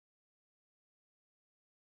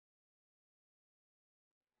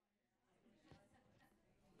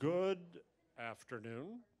Good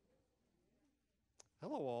afternoon.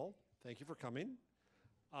 Hello all, thank you for coming.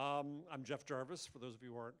 I'm Jeff Jarvis, for those of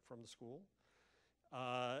you who aren't from the school.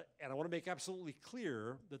 And I want to make absolutely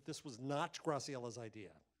clear that this was not Graciela's idea.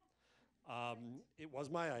 It was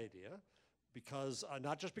my idea, because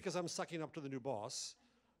not just because I'm sucking up to the new boss.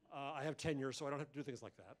 I have tenure, so I don't have to do things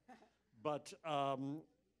like that. But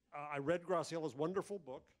I read Graciela's wonderful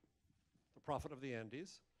book, The Prophet of the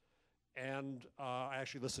Andes, and I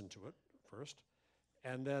actually listened to it first,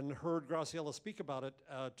 and then heard Graciela speak about it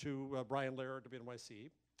to Brian Laird of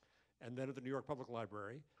NYC, and then at the New York Public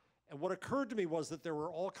Library. And what occurred to me was that there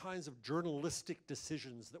were all kinds of journalistic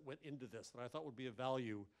decisions that went into this that I thought would be of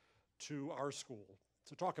value to our school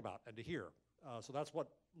to talk about and to hear. So that's what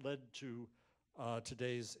led to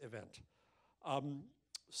today's event.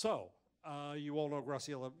 You all know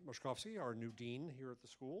Graciela Mochkofsky, our new dean here at the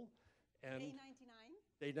school. And Day 99.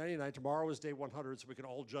 Day 99. Tomorrow is day 100, so we can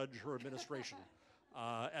all judge her administration,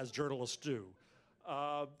 as journalists do.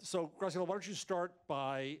 So, Graciela, why don't you start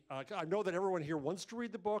by, I know that everyone here wants to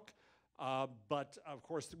read the book, but of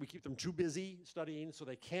course we keep them too busy studying, so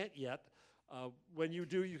they can't yet. When you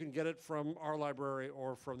do, you can get it from our library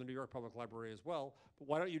or from the New York Public Library as well. But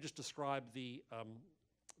why don't you just describe the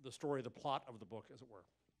story, the plot of the book, as it were.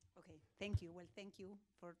 Okay, thank you. Well, thank you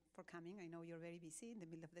for coming. I know you're very busy in the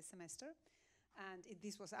middle of the semester. And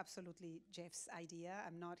this was absolutely Jeff's idea.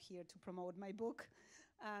 I'm not here to promote my book.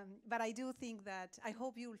 But I do think that, I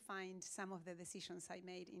hope you'll find some of the decisions I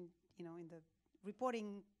made in the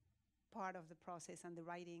reporting part of the process and the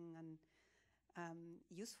writing and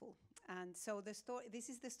useful. And so this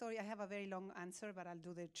is the story. I have a very long answer, but I'll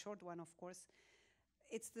do the short one, of course.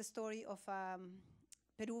 It's the story of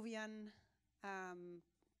Peruvian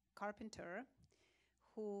carpenter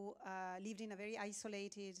who lived in a very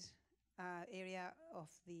isolated area of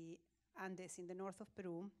the Andes in the north of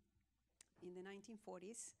Peru in the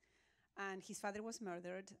 1940s. And his father was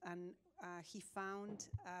murdered, and he found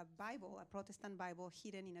a Bible, a Protestant Bible,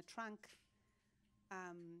 hidden in a trunk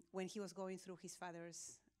when he was going through his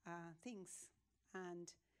father's things.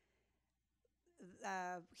 And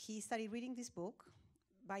he started reading this book.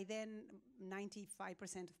 By then,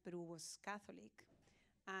 95% of Peru was Catholic,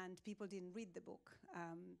 and people didn't read the book.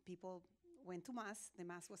 People went to Mass. The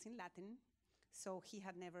Mass was in Latin, so he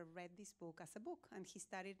had never read this book as a book. And he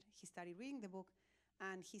started reading the book,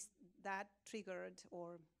 and that triggered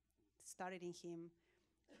or started in him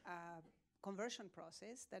a conversion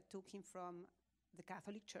process that took him from the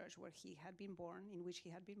Catholic Church, where he had been born, in which he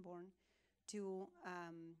had been born, to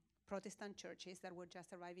Protestant churches that were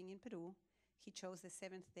just arriving in Peru. He chose the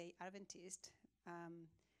Seventh-day Adventist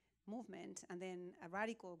movement, and then a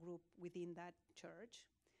radical group within that church.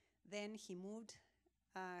 Then he moved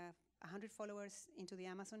 100 followers into the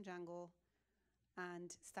Amazon jungle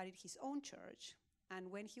and started his own church.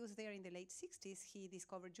 And when he was there in the late 60s, he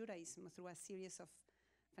discovered Judaism through a series of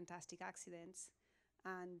fantastic accidents.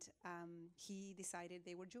 And he decided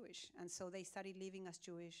they were Jewish. And so they started living as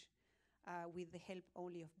Jewish with the help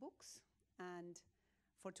only of books. And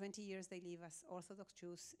for 20 years, they live as Orthodox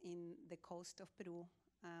Jews in the coast of Peru.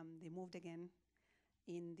 They moved again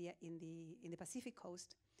in the Pacific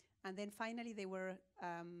coast. And then finally, they were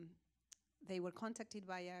contacted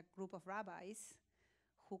by a group of rabbis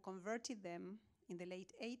who converted them in the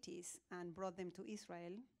late 80s and brought them to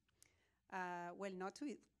Israel. Well, not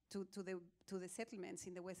to the settlements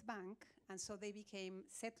in the West Bank, and so they became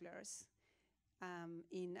settlers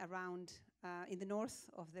in the north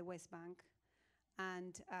of the West Bank,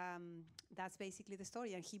 and that's basically the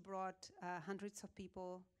story. And he brought hundreds of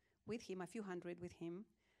people with him, a few hundred with him.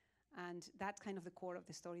 And that's kind of the core of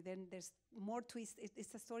the story. Then there's more twists.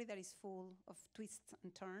 It's a story that is full of twists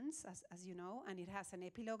and turns, as you know, and it has an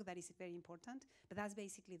epilogue that is very important. But that's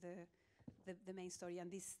basically the main story. And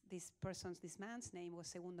this man's name was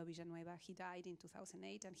Segundo Villanueva. He died in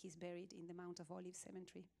 2008, and he's buried in the Mount of Olives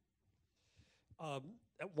Cemetery.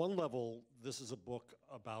 At one level, this is a book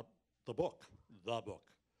about the book, a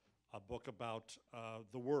book about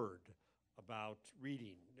the word, about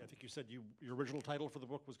reading. I think you said your original title for the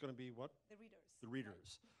book was going to be what? The Readers. The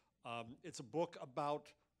Readers. Right. It's a book about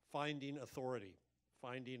finding authority,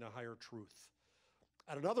 finding a higher truth.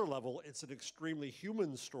 At another level, it's an extremely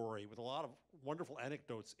human story with a lot of wonderful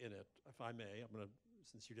anecdotes in it, if I may.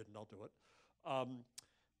 Since you didn't, I'll do it.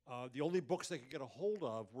 The only books they could get a hold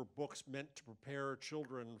of were books meant to prepare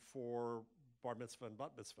children for bar mitzvah and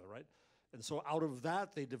bat mitzvah, right? And so out of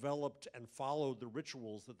that, they developed and followed the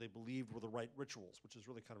rituals that they believed were the right rituals, which is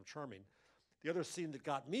really kind of charming. The other scene that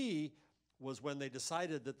got me was when they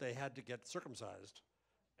decided that they had to get circumcised,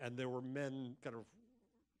 and there were men kind of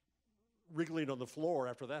wriggling on the floor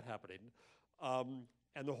after that happening.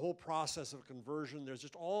 And the whole process of conversion, there's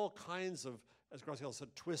just all kinds of, as Graciela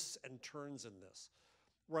said, twists and turns in this.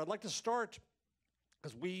 Where I'd like to start,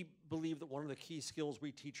 because we believe that one of the key skills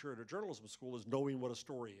we teach here at a journalism school is knowing what a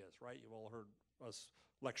story is, right? You've all heard us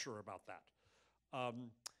lecture about that.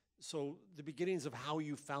 So the beginnings of how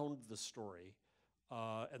you found the story,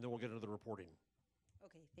 and then we'll get into the reporting.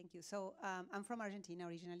 Okay, thank you. So I'm from Argentina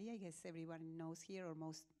originally. I guess everyone knows here, or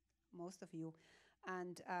most of you.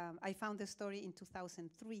 And I found the story in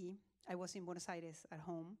 2003. I was in Buenos Aires at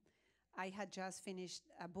home. I had just finished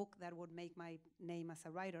a book that would make my name as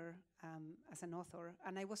a writer, as an author.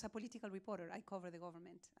 And I was a political reporter. I covered the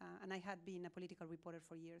government. And I had been a political reporter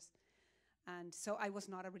for years. And so I was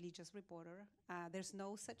not a religious reporter. There's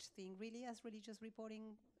no such thing really as religious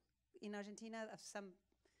reporting in Argentina.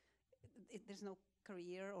 There's no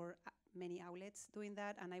career or many outlets doing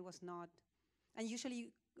that, and I was not. And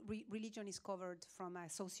usually religion is covered from a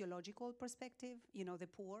sociological perspective. You know, the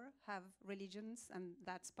poor have religions, and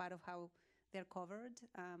that's part of how they're covered,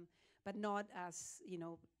 but not as,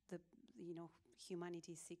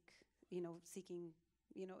 humanity seeking,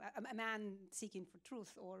 a man seeking for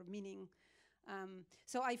truth or meaning.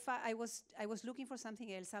 So I was looking for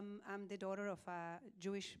something else. I'm the daughter of a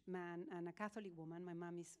Jewish man and a Catholic woman. My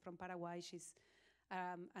mom is from Paraguay. She's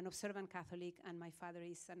an observant Catholic, and my father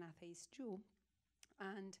is an atheist Jew.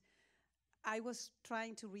 And I was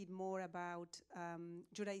trying to read more about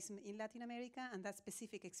Judaism in Latin America and that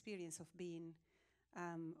specific experience of being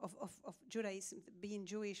of Judaism, being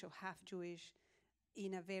Jewish or half Jewish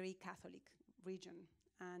in a very Catholic region.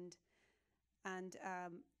 And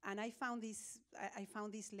I found this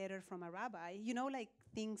letter from a rabbi. You know, like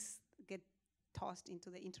things get tossed into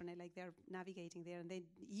the internet, like they're navigating there, and then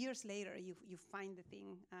years later you find the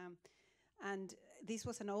thing. And this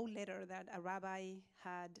was an old letter that a rabbi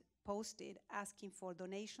had posted asking for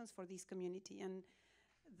donations for this community. And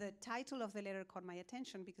the title of the letter caught my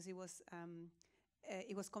attention because it was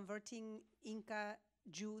converting Inca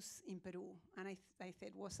Jews in Peru. And I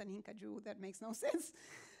thought, what's an Inca Jew? That makes no sense.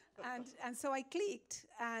 And so I clicked,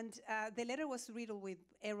 and the letter was riddled with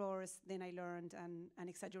errors, then I learned, and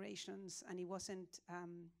exaggerations, and it wasn't,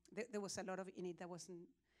 there was a lot of in it that wasn't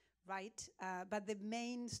right, but the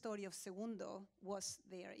main story of Segundo was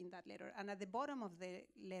there in that letter. And at the bottom of the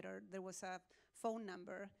letter, there was a phone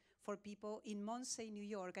number for people in Monse, New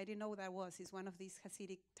York. I didn't know what that was. It's one of these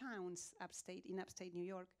Hasidic towns in upstate New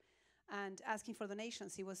York. And asking for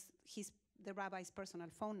donations, it was the rabbi's personal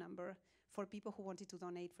phone number for people who wanted to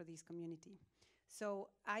donate for this community. So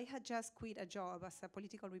I had just quit a job as a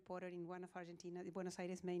political reporter in one of the Buenos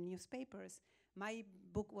Aires main newspapers. My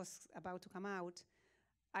book was about to come out.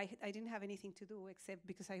 I didn't have anything to do except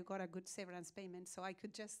because I got a good severance payment, so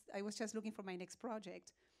I was just looking for my next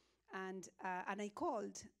project. And I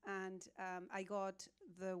called, and I got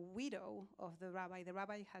the widow of the rabbi. The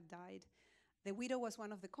rabbi had died. The widow was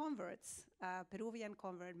one of the converts, a Peruvian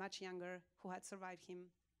convert, much younger, who had survived him.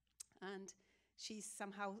 And she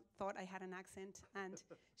somehow thought I had an accent, and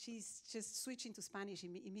she's just switched into Spanish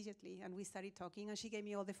immediately, and we started talking, and she gave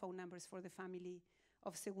me all the phone numbers for the family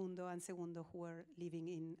of Segundo who were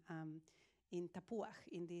living in Tapuaj,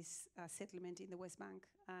 in this settlement in the West Bank.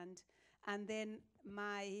 And then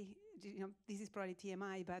this is probably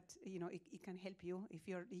TMI, but it can help you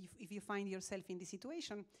if you find yourself in this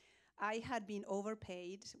situation. I had been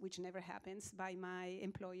overpaid, which never happens, by my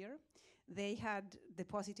employer. They had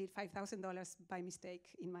deposited $5,000 by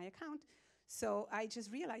mistake in my account. So I just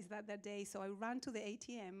realized that day. So I ran to the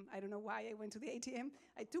ATM. I don't know why I went to the ATM.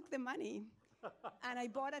 I took the money and I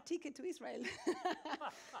bought a ticket to Israel.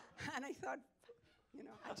 And I thought,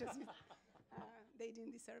 they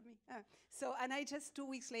didn't deserve me. And I just 2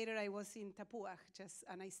 weeks later, I was in Tapuaj,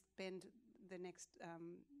 and I spent the next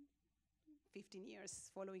 15 years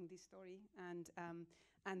following this story,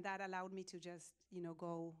 and that allowed me to just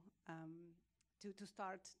go to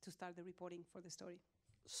start the reporting for the story.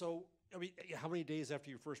 So, I mean, how many days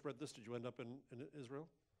after you first read this did you end up in Israel?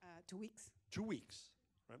 2 weeks. 2 weeks,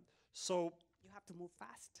 right? So you have to move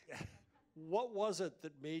fast. What was it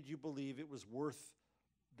that made you believe it was worth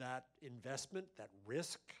that investment, that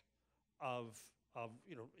risk of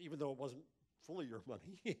even though it wasn't fully your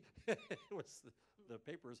money, it was the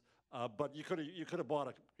papers, but you could have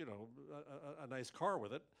bought a nice car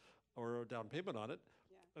with it or a down payment on it.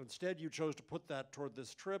 Yeah. Instead, you chose to put that toward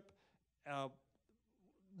this trip.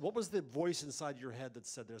 What was the voice inside your head that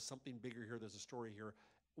said there's something bigger here, there's a story here?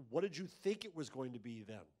 What did you think it was going to be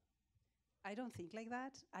then? I don't think like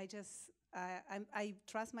that. I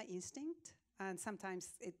trust my instinct, and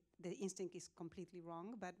sometimes the instinct is completely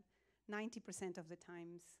wrong, but 90% of the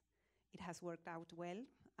times it has worked out well.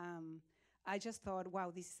 I just thought,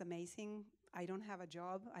 wow, this is amazing. I don't have a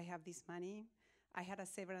job. I have this money. I had a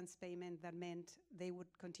severance payment that meant they would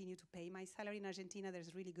continue to pay my salary. In Argentina,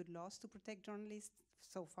 there's really good laws to protect journalists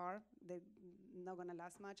so far. They're not going to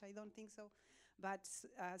last much, I don't think so. But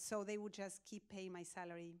so they would just keep paying my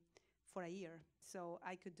salary for a year. So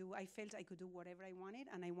I felt I could do whatever I wanted,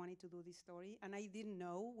 and I wanted to do this story. And I didn't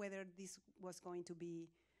know whether this was going to be,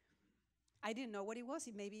 I didn't know what it was.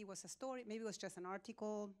 Maybe it was a story, maybe it was just an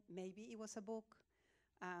article, maybe it was a book.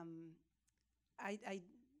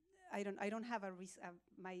 I don't have a risk,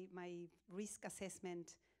 my risk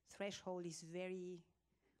assessment threshold is very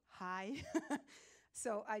high.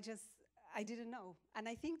 So I didn't know. And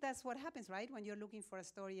I think that's what happens, right? When you're looking for a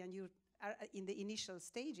story and you are in the initial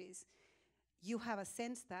stages, you have a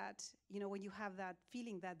sense that, when you have that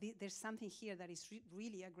feeling that there's something here that is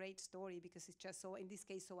really a great story because it's just so, in this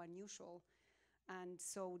case, so unusual and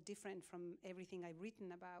so different from everything I've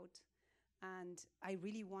written about. And I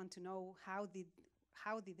really want to know how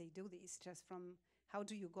did they do this? Just from, how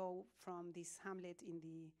do you go from this hamlet in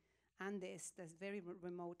the Andes, this very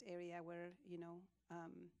remote area where,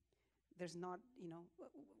 there's not,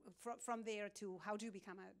 from there to how do you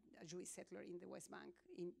become a Jewish settler in the West Bank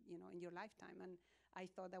in your lifetime? And I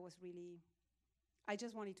thought that was really, I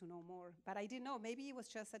just wanted to know more. But I didn't know, maybe it was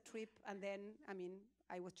just a trip, and then,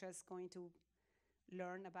 I was just going to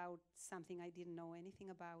learn about something I didn't know anything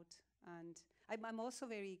about. And I'm also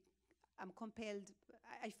I'm compelled,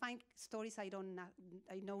 I find stories I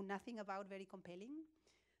know nothing about very compelling.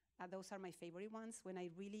 Those are my favorite ones, when I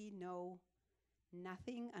really know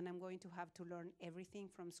nothing and I'm going to have to learn everything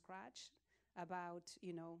from scratch about,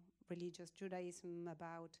 religious Judaism,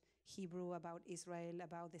 about Hebrew, about Israel,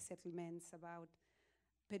 about the settlements, about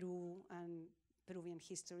Peru and Peruvian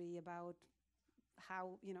history, about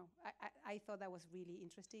how, I thought that was really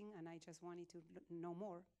interesting, and I just wanted to know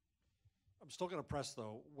more. I'm still going to press,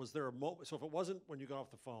 though. Was there a moment, so if it wasn't when you got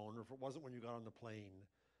off the phone, or if it wasn't when you got on the plane,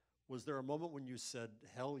 was there a moment when you said,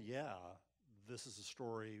 hell yeah, this is a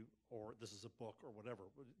story, or this is a book, or whatever?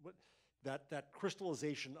 That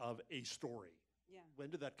crystallization of a story. Yeah. When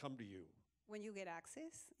did that come to you? When you get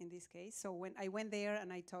access, in this case. So when I went there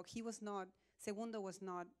and I talked, Segundo was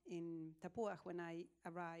not in Tapuaj when I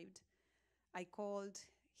arrived. I called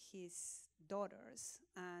his daughters,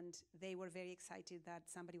 and they were very excited that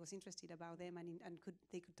somebody was interested about them and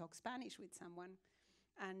they could talk Spanish with someone.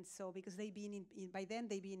 And so, because they've been by then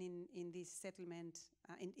they've been in this settlement,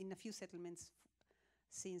 in a few settlements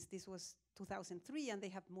since this was 2003, and they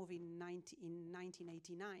have moved in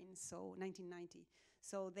 1989, so 1990.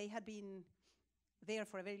 So they had been there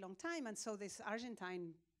for a very long time, and so this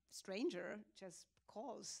Argentine stranger just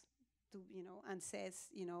calls to, and says,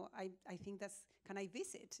 I think can I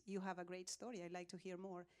visit? You have a great story, I'd like to hear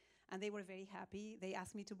more. And they were very happy. They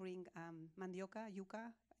asked me to bring mandioca,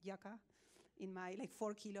 yuca, in my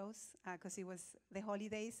 4 kilos, because it was the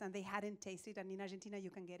holidays and they hadn't tasted, and in Argentina you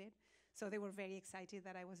can get it. So they were very excited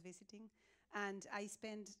that I was visiting. And I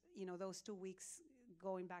spent, those 2 weeks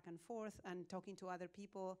going back and forth and talking to other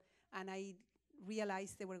people, and I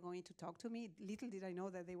realized they were going to talk to me. Little did I know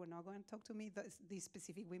that they were not going to talk to me, these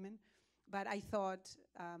specific women. But I thought,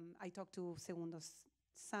 I talked to Segundo's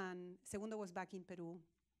son. Segundo was back in Peru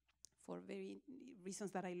for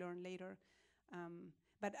reasons that I learned later.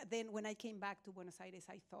 But then when I came back to Buenos Aires,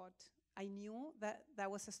 I thought, I knew that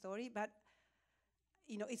was a story, but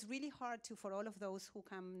it's really hard for all of those who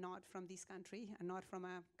come not from this country and not from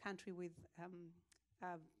a country with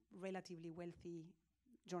a relatively wealthy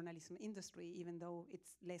journalism industry, even though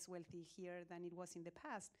it's less wealthy here than it was in the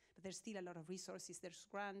past, but there's still a lot of resources. There's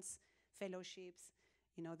grants, fellowships,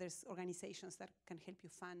 there's organizations that can help you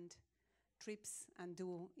fund trips and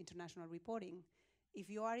do international reporting. If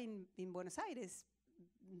you are in Buenos Aires,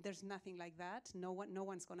 there's nothing like that. No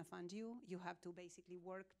one's going to fund you. You have to basically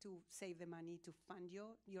work to save the money to fund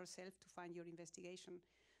yourself, to fund your investigation.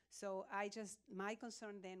 So my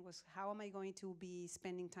concern then was, how am I going to be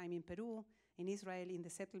spending time in Peru, in Israel, in the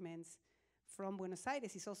settlements? From Buenos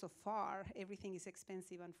Aires is also far. Everything is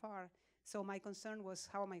expensive and far. So my concern was,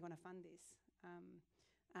 how am I going to fund this?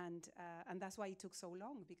 And that's why it took so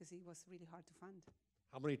long, because it was really hard to fund.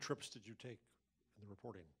 How many trips did you take in the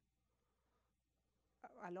reporting?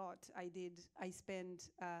 A lot. I spent,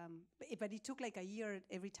 but it took a year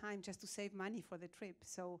every time just to save money for the trip.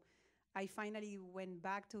 So I finally went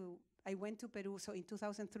to Peru. So in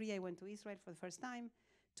 2003, I went to Israel for the first time.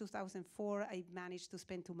 2004, I managed to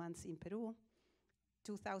spend 2 months in Peru.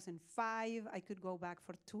 2005, I could go back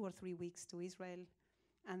for 2 or 3 weeks to Israel.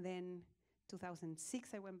 And then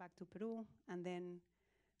 2006, I went back to Peru. And then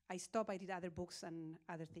I stopped. I did other books and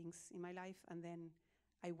other things in my life, and then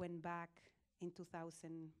I went back in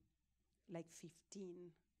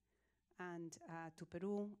 2015 and to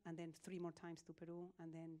Peru, and then 3 more times to Peru,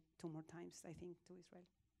 and then 2 more times, I think, to Israel.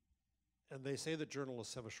 And they say that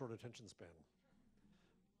journalists have a short attention span.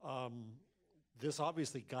 This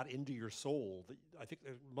obviously got into your soul. I think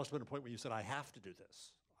there must have been a point where you said, I have to do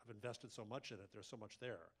this. I've invested so much in it. There's so much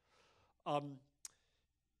there. I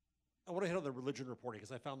want to hit on the religion reporting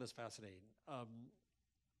because I found this fascinating.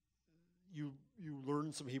 You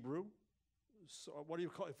learned some Hebrew. So what do you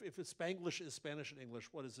call if it's Spanglish is Spanish and English?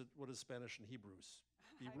 What is it? What is Spanish and Hebrew?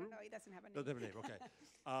 I don't know. It doesn't have a name. Doesn't have a name. Okay.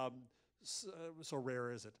 So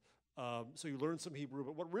rare is it? So you learned some Hebrew,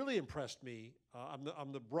 but what really impressed me,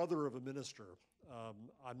 I'm the brother of a minister.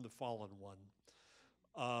 I'm the fallen one.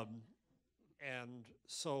 And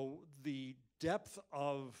so the depth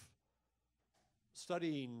of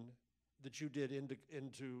studying that you did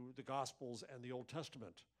into the Gospels and the Old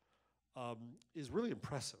Testament is really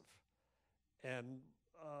impressive. And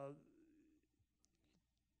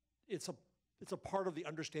it's a part of the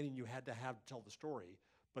understanding you had to have to tell the story.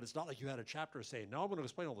 But it's not like you had a chapter saying, now I'm going to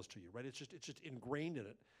explain all this to you, right? It's just ingrained in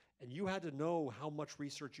it. And you had to know how much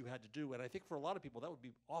research you had to do. And I think for a lot of people, that would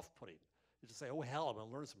be off-putting. To say, oh, hell, I'm going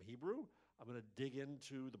to learn some Hebrew. I'm going to dig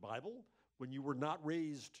into the Bible. When you were not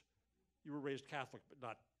raised, you were raised Catholic, but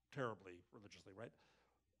not terribly religiously, right?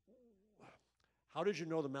 How did you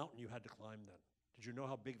know the mountain you had to climb then? Did you know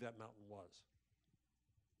how big that mountain was?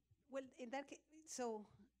 Well, in that case, so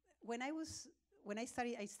when I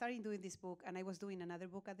started doing this book, and I was doing another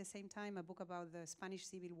book at the same time, a book about the Spanish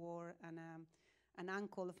Civil War, and an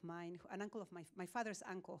uncle of mine, my father's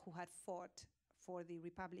uncle, who had fought for the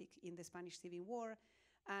Republic in the Spanish Civil War,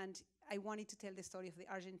 and I wanted to tell the story of the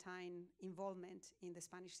Argentine involvement in the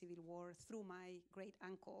Spanish Civil War through my great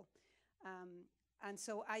uncle, and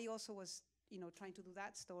so I also was, trying to do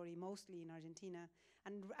that story mostly in Argentina,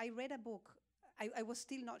 and I read a book. I was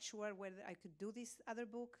still not sure whether I could do this other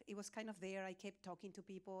book. It was kind of there. I kept talking to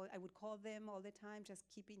people. I would call them all the time, just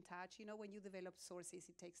keep in touch. When you develop sources,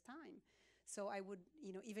 it takes time. So I would,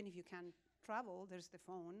 even if you can't travel, there's the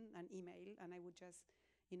phone and email, and I would just,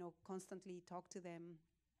 constantly talk to them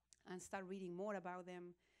and start reading more about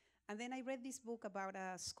them. And then I read this book about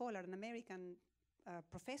a scholar, an American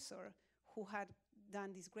professor, who had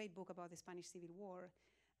done this great book about the Spanish Civil War.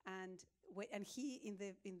 And he, in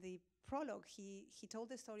the prologue, he told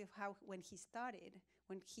the story of how when he started,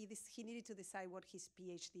 when he needed to decide what his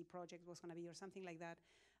PhD project was going to be or something like that,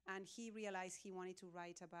 and he realized he wanted to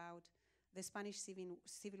write about the Spanish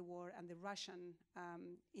Civil War and the Russian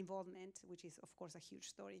involvement, which is of course a huge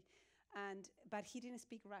story, but he didn't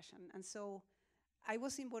speak Russian, and so I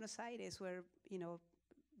was in Buenos Aires, where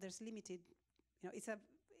there's limited,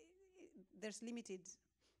 there's limited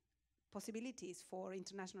possibilities for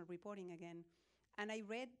international reporting again. And I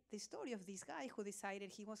read the story of this guy who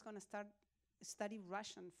decided he was going to study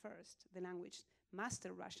Russian first, the language,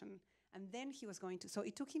 master Russian, and then he was going to, so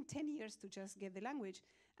it took him 10 years to just get the language,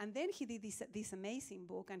 and then he did this amazing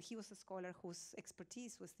book, and he was a scholar whose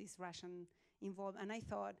expertise was this Russian involved, and I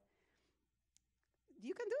thought,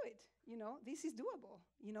 you can do it, this is doable,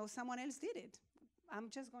 someone else did it. I'm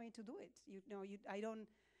just going to do it,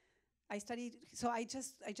 I studied, so I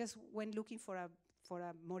just went looking for a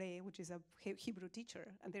more, which is a Hebrew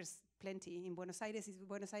teacher, and there's plenty in Buenos Aires.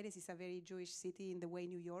 Buenos Aires is a very Jewish city in the way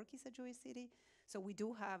New York is a Jewish city. So we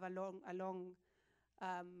do have a long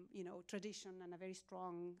tradition and a very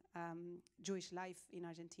strong Jewish life in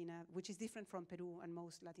Argentina, which is different from Peru and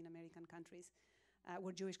most Latin American countries,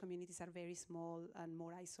 where Jewish communities are very small and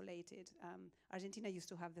more isolated. Argentina used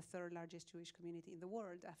to have the 3rd largest Jewish community in the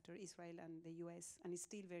world after Israel and the US, and it's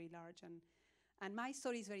still very large. And my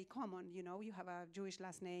story is very common. You have a Jewish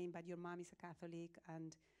last name, but your mom is a Catholic,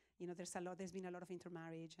 and there's been a lot of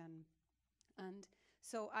intermarriage, and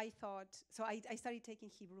so I started taking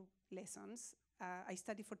Hebrew lessons. I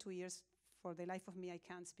studied for 2 years. For the life of me, I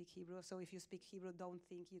can't speak Hebrew. So if you speak Hebrew, don't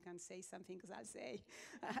think you can say something, because I'll say,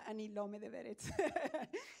 "Ani lo medeberet."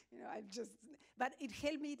 But it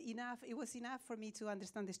helped me enough. It was enough for me to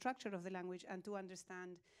understand the structure of the language and to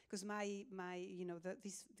understand, because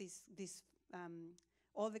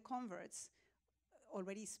all the converts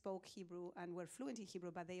already spoke Hebrew and were fluent in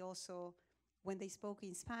Hebrew, but they also, when they spoke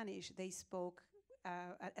in Spanish, they spoke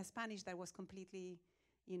a Spanish that was completely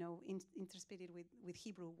interspersed with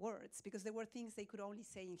Hebrew words, because there were things they could only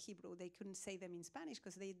say in Hebrew. They couldn't say them in Spanish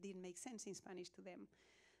because they didn't make sense in Spanish to them.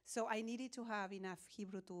 So I needed to have enough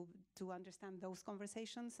Hebrew to understand those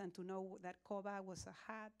conversations and to know that koba was a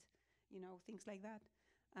hat, things like that.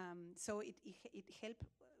 So it helped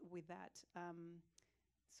with that.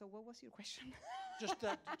 So what was your question? just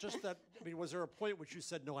that. I mean, was there a point which you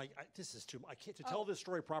said, no, this is too. I can't to tell this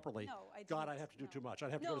story properly. No, I God, didn't, I'd have to do no. too much.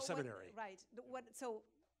 I'd have to go to seminary. Right. So,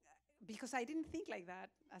 because I didn't think like that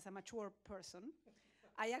as a mature person,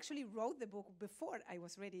 I actually wrote the book before I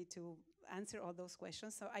was ready to answer all those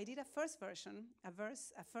questions. So I did a first version, a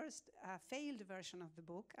failed version of the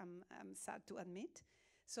book. I'm sad to admit.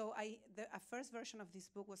 So a first version of this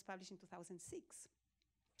book was published in 2006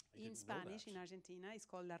 in Spanish in Argentina. It's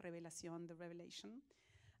called La Revelación, The Revelation.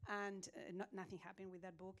 And nothing happened with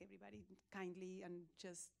that book. Everybody kindly and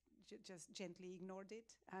just gently ignored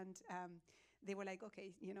it. And they were like,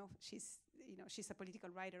 okay, she's a political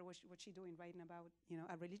writer. What's she doing writing about,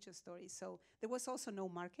 a religious story? So there was also no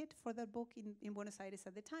market for that book in Buenos Aires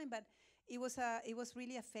at the time. But it was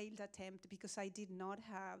really a failed attempt because I did not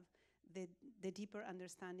have the deeper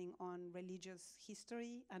understanding on religious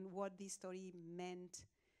history and what this story meant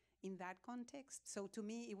in that context. So to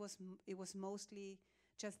me, it was mostly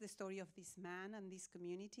just the story of this man and this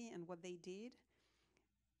community and what they did.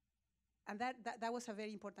 And that was a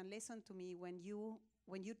very important lesson to me when you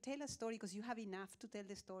tell a story, because you have enough to tell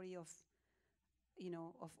the story of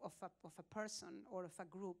a person or of a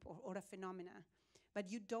group or a phenomena,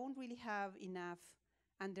 but you don't really have enough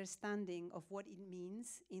understanding of what it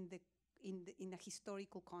means in a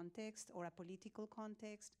historical context or a political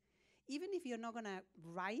context. Even if you're not going to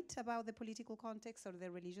write about the political context or the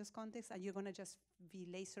religious context, and you're going to just be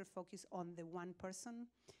laser focused on the one person,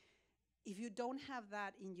 if you don't have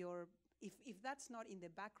that in your, if that's not in the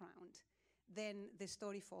background, then the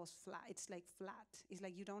story falls flat. It's like flat. It's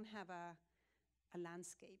like you don't have a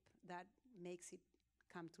landscape that makes it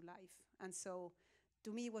come to life. And so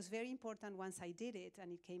to me, it was very important once I did it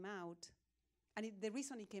and it came out. And the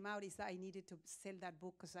reason it came out is that I needed to sell that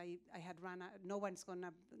book because I had run out, no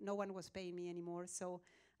one was paying me anymore. So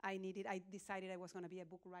I decided I was going to be a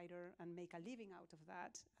book writer and make a living out of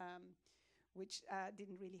that, which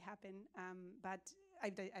didn't really happen. But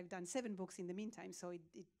I've done 7 books in the meantime, so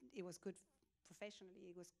it was good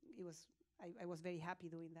professionally. I was very happy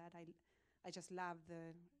doing that. I just love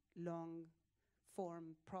the long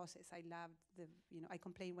form process. I love I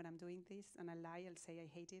complain when I'm doing this and I lie, I'll say I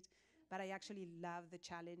hate it. But I actually love the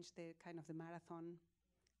challenge, the kind of the marathon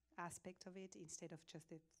aspect of it instead of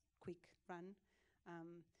just a quick run.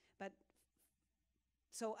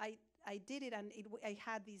 So I did it, and I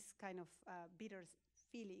had this kind of bitter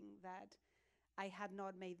feeling that I had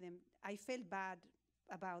not made them. I felt bad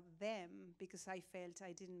about them because I felt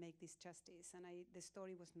I didn't make this justice, and the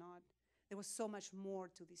story was not. There was so much more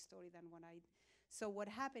to this story than what I. So what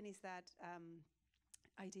happened is that.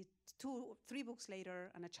 I did 3 books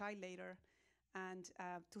later and a child later, and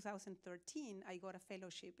 2013 I got a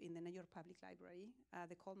fellowship in the New York Public Library,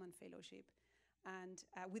 the Coleman Fellowship, and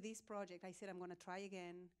with this project I said I'm going to try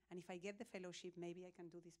again, and if I get the fellowship maybe I can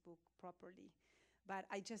do this book properly. But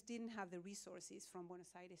I just didn't have the resources from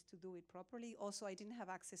Buenos Aires to do it properly. Also, I didn't have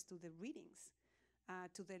access to the readings,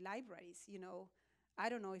 to the libraries. I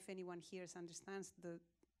don't know if anyone here understands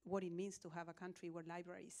what it means to have a country where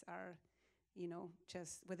libraries are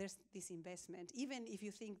just where there's this investment. Even if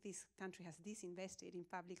you think this country has disinvested in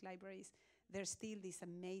public libraries, there's still this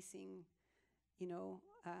amazing,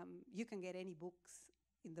 you can get any books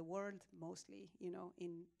in the world mostly, in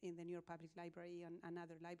the New York Public Library and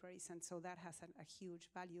other libraries, and so that has a huge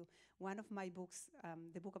value. One of my books,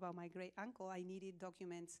 the book about my great uncle, I needed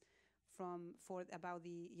documents about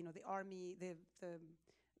the army,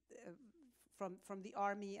 from the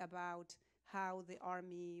army about how the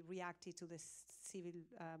army reacted to the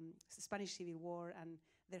Spanish Civil War, and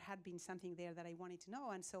there had been something there that I wanted to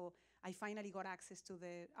know, and so I finally got access to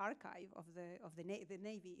the archive of the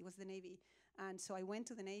Navy. It was the Navy, and so I went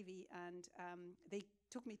to the Navy, and they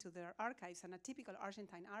took me to their archives. And a typical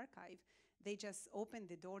Argentine archive, they just opened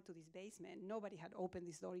the door to this basement. Nobody had opened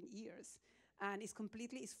this door in years, and it's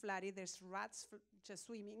flooded. There's rats just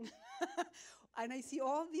swimming, and I see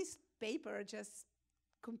all this paper just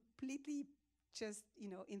completely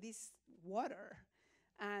in this water,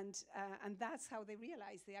 and that's how they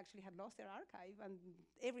realized they actually had lost their archive and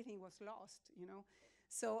everything was lost.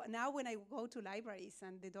 So now when I go to libraries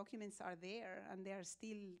and the documents are there and they are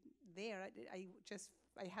still there,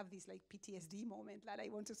 I have this like PTSD moment that I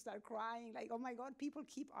want to start crying, like, oh my God, people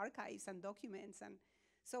keep archives and documents. And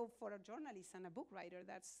so for a journalist and a book writer,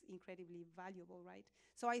 that's incredibly valuable, right?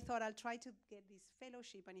 So I thought I'll try to get this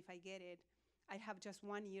fellowship, and if I get it, I have just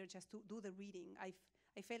 1 year just to do the reading. I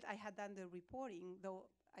felt I had done the reporting, though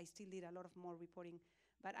I still did a lot of more reporting,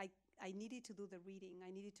 but I needed to do the reading.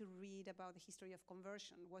 I needed to read about the history of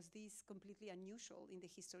conversion. Was this completely unusual in the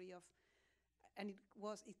history of, and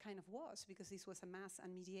it kind of was, because this was a mass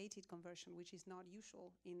and mediated conversion, which is not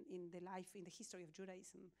usual in the history of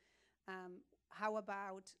Judaism. How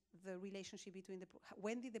about the relationship between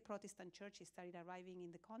when did the Protestant churches started arriving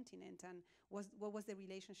in the continent, and what was the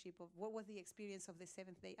relationship of, what was the experience of the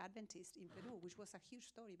Seventh-day Adventists in Peru, which was a huge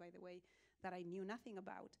story, by the way, that I knew nothing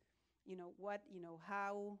about.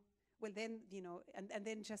 How, well then, and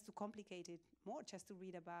then just to complicate it more, just to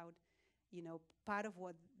read about, part of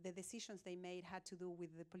what the decisions they made had to do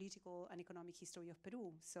with the political and economic history of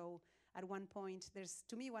Peru. So at one point, there's,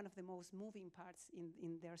 to me, one of the most moving parts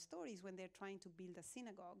in their stories when they're trying to build a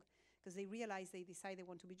synagogue, because they realize, they decide they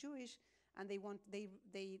want to be Jewish, and they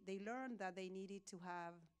learned that they needed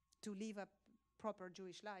to live a proper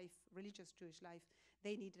Jewish life, religious Jewish life.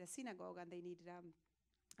 They needed a synagogue, and they needed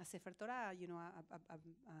a Sefer Torah,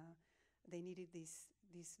 they needed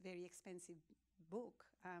this very expensive book,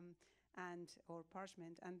 or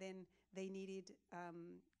parchment, and then they needed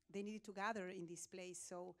to gather in this place.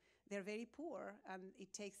 So they're very poor, and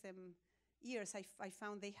it takes them years. I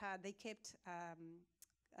found they kept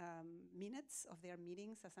minutes of their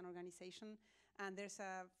meetings as an organization, and there's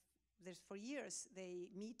for years they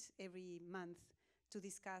meet every month to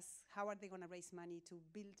discuss how are they going to raise money to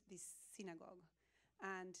build this synagogue,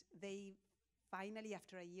 and they finally,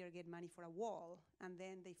 after a year, get money for a wall, and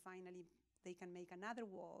then they can make another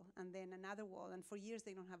wall, and then another wall, and for years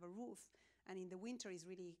they don't have a roof, and in the winter it's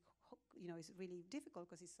really, it's really difficult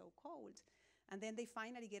because it's so cold, and then they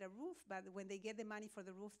finally get a roof. But when they get the money for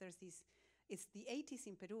the roof, there's this. It's the 80s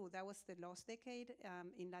in Peru. That was the lost decade.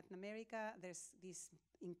 In Latin America, there's this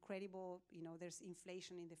incredible, there's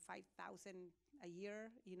inflation in the 5,000 a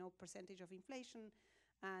year, percentage of inflation,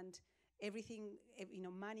 and everything,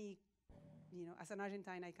 money. As an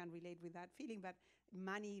Argentine, I can relate with that feeling, but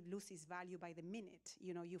money loses value by the minute.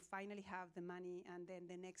 You finally have the money, and then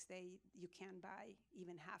the next day you can't buy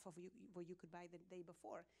even half of what you could buy the day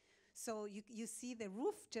before. So you see the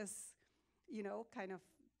roof just, kind of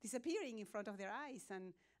disappearing in front of their eyes,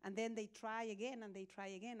 and then they try again, and they try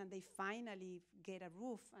again, and they finally get a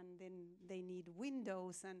roof, and then they need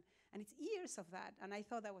windows, and it's years of that. And I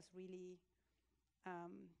thought that was really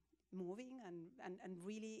moving, and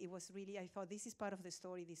really, it was really, I thought this is part of the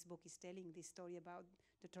story this book is telling, this story about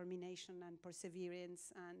determination and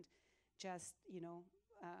perseverance and just,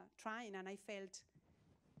 trying. And I felt,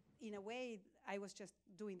 in a way, I was just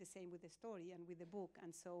doing the same with the story and with the book.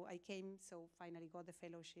 And so I finally got the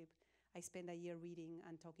fellowship. I spent a year reading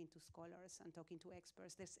and talking to scholars and talking to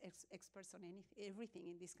experts. There's experts on everything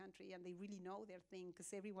in this country, and they really know their thing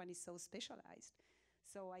because everyone is so specialized.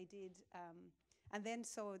 So I did. And then,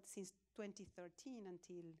 since 2013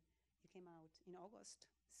 until it came out in August.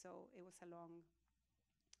 So it was a long,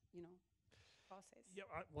 process. Yeah,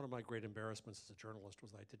 one of my great embarrassments as a journalist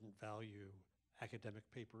was I didn't value academic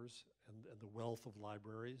papers and the wealth of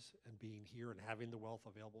libraries, and being here and having the wealth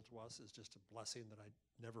available to us is just a blessing that I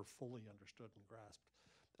never fully understood and grasped.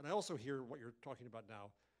 And I also hear what you're talking about now.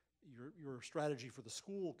 Your strategy for the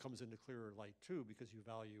school comes into clearer light too, because you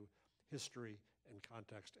value history and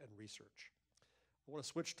context and research. I want to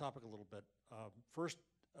switch topic a little bit. First,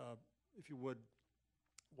 if you would,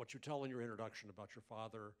 what you tell in your introduction about your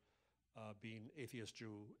father being atheist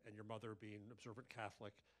Jew and your mother being observant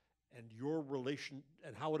Catholic, and your relation,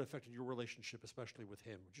 and how it affected your relationship, especially with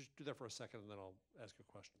him. Would you just do that for a second, and then I'll ask you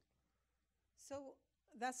a question. So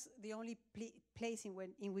that's the only place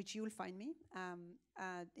in which you'll find me.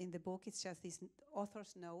 In the book, it's just this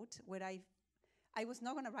author's note where I was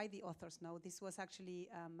not going to write the author's note. This was actually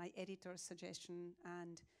my editor's suggestion,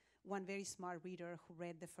 and one very smart reader who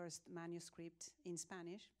read the first manuscript in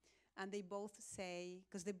Spanish. And they both say,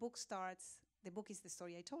 because the book is the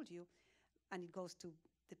story I told you, and it goes to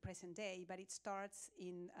the present day, but it starts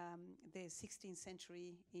in the 16th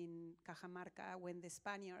century in Cajamarca, when the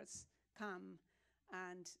Spaniards come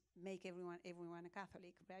and make everyone a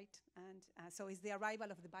Catholic, right? And so it's the arrival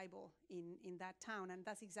of the Bible in that town, and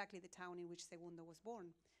that's exactly the town in which Segundo was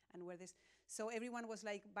born, and where this. So everyone was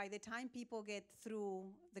like, by the time people get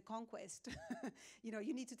through the conquest,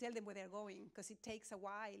 you need to tell them where they're going, because it takes a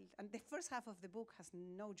while. And the first half of the book has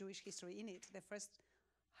no Jewish history in it. The first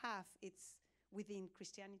half, it's within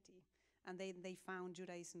Christianity, and they found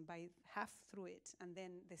Judaism by half through it, and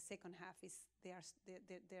then the second half is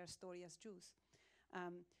their story as Jews.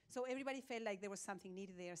 So everybody felt like there was something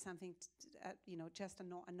needed there, something, just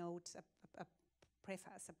a note, a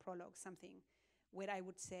preface, a prologue, something where I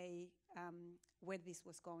would say where this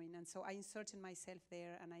was going. And so I inserted myself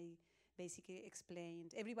there, and I basically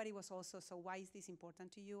explained. Everybody was also, so why is this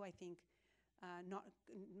important to you? I think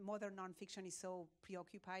modern nonfiction is so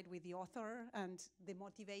preoccupied with the author and the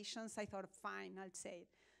motivations. I thought, fine, I'll say it.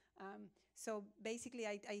 So basically,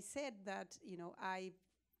 I said that, I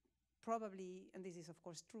probably, and this is of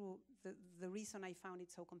course true, the reason I found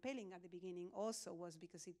it so compelling at the beginning also was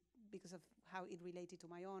because of how it related to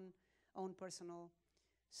my own personal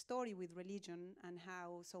story with religion, and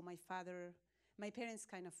how, so my parents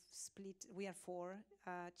kind of split. We are four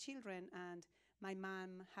children, and my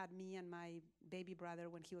mom had me and my baby brother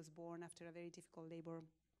when he was born after a very difficult labor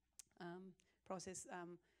process,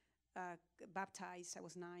 baptized. I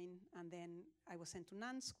was 9, and then I was sent to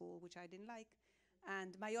nun school, which I didn't like.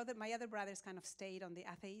 And my other brothers kind of stayed on the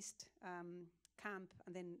atheist camp,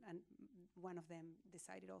 and one of them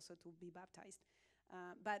decided also to be baptized.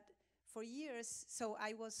 But for years, so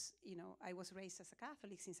I was raised as a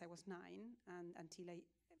Catholic since I was 9, and until I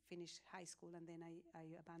finished high school, and then I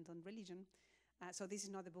abandoned religion. So this is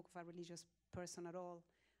not the book of a religious person at all.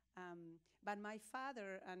 But my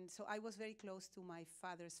father, and so I was very close to my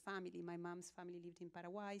father's family. My mom's family lived in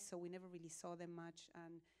Paraguay, so we never really saw them much.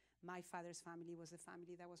 And my father's family was the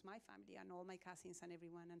family that was my family, and all my cousins and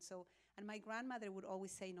everyone. And my grandmother would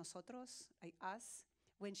always say nosotros, like us,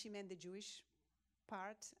 when she meant the Jewish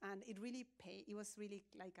part. And it really it was really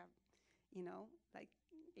like a,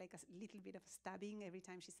 like a little bit of stabbing every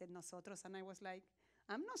time she said nosotros. And I was like,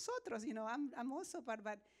 I'm nosotros, I'm also part,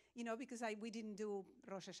 but, because we didn't do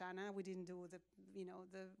Rosh Hashanah, we didn't do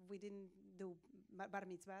we didn't do bar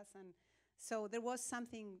mitzvahs. And so there was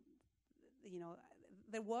something,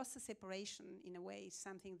 there was a separation in a way,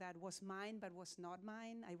 something that was mine but was not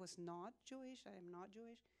mine. I was not Jewish, I am not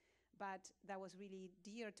Jewish, but that was really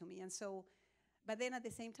dear to me. And so, but then at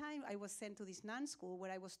the same time, I was sent to this nun school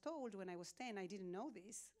where I was told when I was 10, I didn't know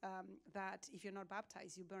this, that if you're not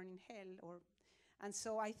baptized, you burn in hell. And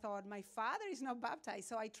so I thought, my father is not baptized.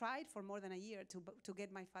 So I tried for more than a year to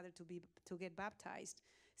get my father to get baptized.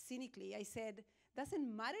 Cynically, I said,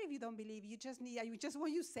 doesn't matter if you don't believe, you just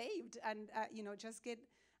want you saved, and just get.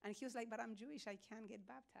 And he was like, but I'm Jewish, I can't get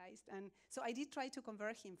baptized. And so I did try to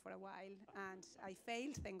convert him for a while, and I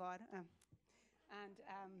failed, thank God.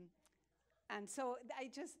 And so I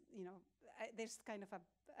just, there's kind of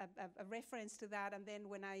a reference to that. And then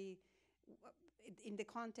when in the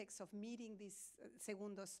context of meeting these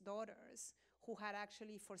Segundo's daughters, who had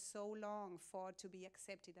actually for so long fought to be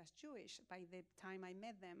accepted as Jewish by the time I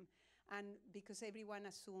met them, and because everyone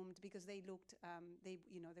assumed, because they looked, they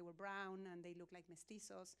were brown and they looked like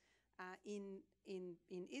mestizos, in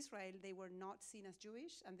Israel they were not seen as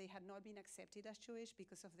Jewish, and they had not been accepted as Jewish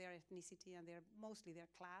because of their ethnicity and mostly their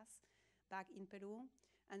class back in Peru.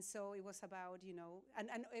 And so it was about,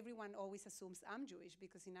 and everyone always assumes I'm Jewish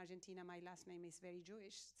because in Argentina my last name is very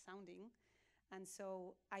Jewish sounding. And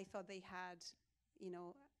so I thought they had,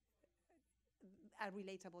 a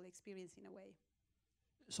relatable experience in a way.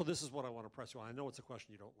 So this is what I want to press you on. I know it's a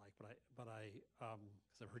question you don't like, but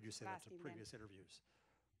because I've heard you say that to previous interviews.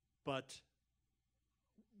 But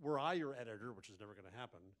were I your editor, which is never going to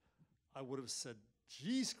happen, I would have said,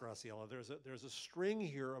 geez, Graciela, there's a string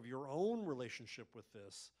here of your own relationship with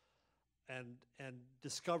this, and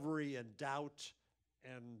discovery and doubt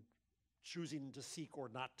and choosing to seek or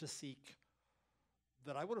not to seek,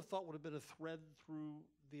 that I would have thought would have been a thread through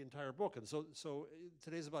the entire book. And so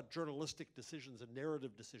today's about journalistic decisions and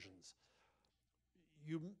narrative decisions.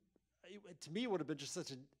 To me, it would have been just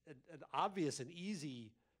such an obvious and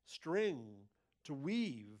easy string to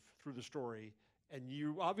weave through the story. And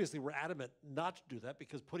you obviously were adamant not to do that,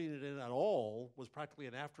 because putting it in at all was practically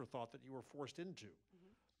an afterthought that you were forced into.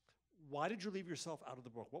 Mm-hmm. Why did you leave yourself out of the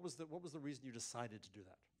book? What was the reason you decided to do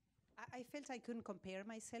that? I felt I couldn't compare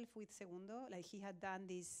myself with Segundo. Like, he had done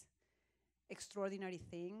this extraordinary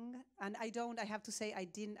thing. And I have to say,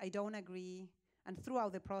 I don't agree. And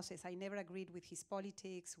throughout the process, I never agreed with his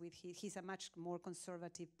politics, he's a much more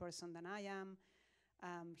conservative person than I am.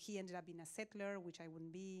 He ended up being a settler, which I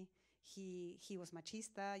wouldn't be. He was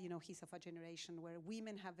machista. He's of a generation where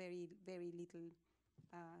women have very, very little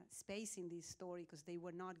space in this story because they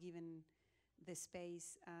were not given the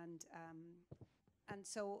space. And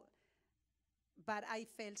so, but I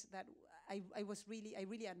felt that I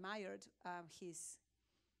really admired he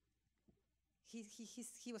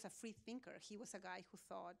was a free thinker. He was a guy who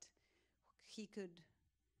thought he could,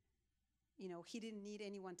 he didn't need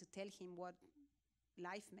anyone to tell him what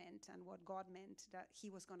life meant and what God meant, that he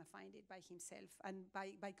was going to find it by himself and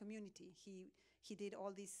by community. He did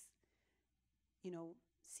all this,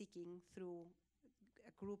 seeking through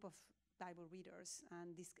a group of Bible readers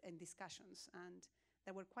and discussions, and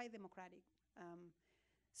that were quite democratic.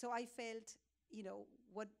 So I felt,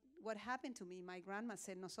 what what happened to me, my grandma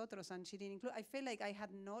said nosotros, and she didn't include. I felt like I had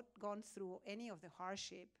not gone through any of the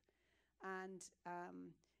hardship, and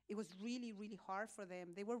it was really, really hard for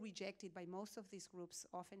them. They were rejected by most of these groups.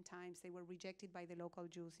 Oftentimes, they were rejected by the local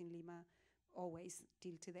Jews in Lima, always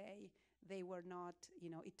till today. They were not,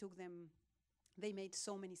 it took them. They made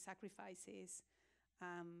so many sacrifices.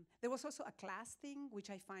 There was also a class thing, which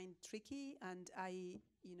I find tricky, and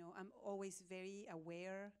I'm always very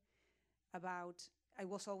aware about. I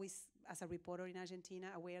was always, as a reporter in Argentina,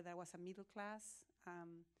 aware that I was a middle class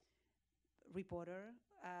reporter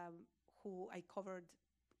who I covered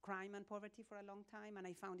crime and poverty for a long time, and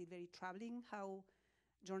I found it very troubling how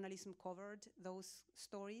journalism covered those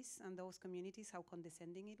stories and those communities, how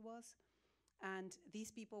condescending it was. And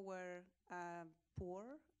these people were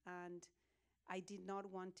poor, and I did not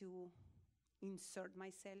want to insert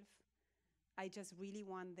myself. I just really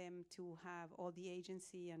want them to have all the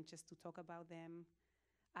agency and just to talk about them.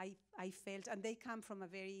 I felt, and they come from a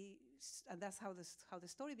very, and that's how the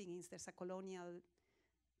story begins. There's a colonial,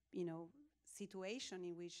 situation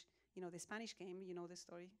in which, the Spanish came, the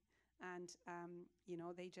story, and,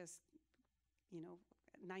 they just,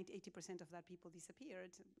 80% of that people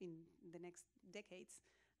disappeared in the next decades.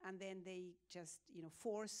 And then they just,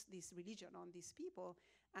 force this religion on these people.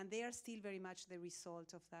 And they are still very much the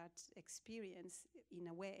result of that experience in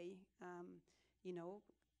a way,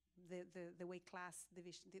 the way class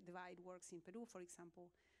divide works in Peru, for example.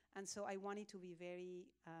 And so I wanted to be very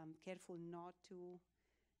careful not to,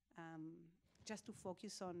 just to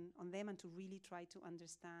focus on them and to really try to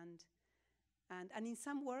understand. And in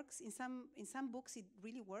some works, in some books, it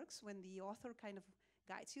really works when the author kind of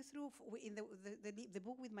guides you through. In the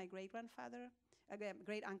book with my great uncle,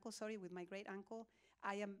 with my great uncle,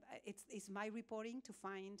 it's my reporting to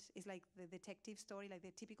find. It's like the detective story, like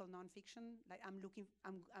the typical nonfiction. Like I'm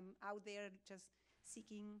out there just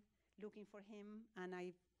looking for him, and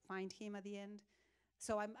I find him at the end.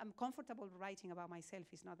 So I'm comfortable writing about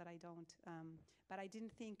myself. It's not that I don't, but I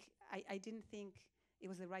didn't think it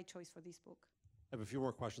was the right choice for this book. I have a few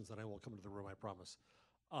more questions, then I will come into the room, I promise.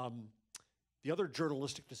 The other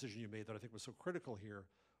journalistic decision you made that I think was so critical here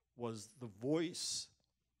was the voice,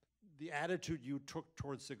 the attitude you took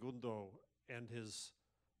towards Segundo and his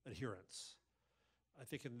adherents. I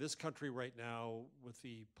think in this country right now, with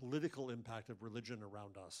the political impact of religion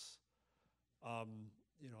around us,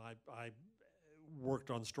 I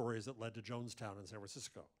worked on stories that led to Jonestown in San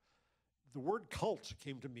Francisco. The word cult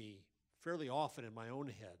came to me fairly often in my own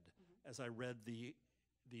head as I read the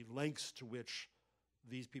lengths to which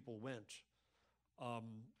these people went.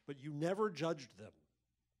 But you never judged them.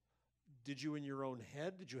 Did you in your own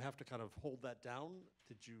head? Did you have to kind of hold that down?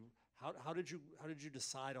 How did you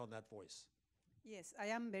decide on that voice? Yes, I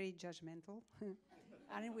am very judgmental,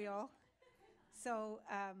 aren't we all? So,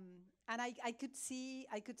 and I could see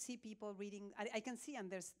people reading. I can see, and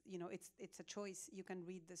there's, it's a choice. You can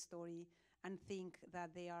read the story and think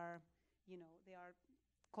that they are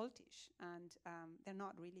cultish, and they're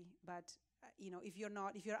not really. But if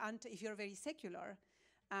you're very secular,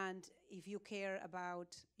 and if you care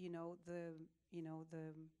about the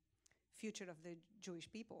future of the Jewish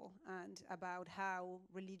people and about how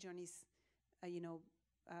religion is,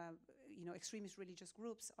 extremist religious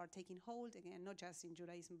groups are taking hold again, not just in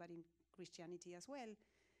Judaism but in Christianity as well.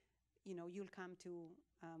 You'll come to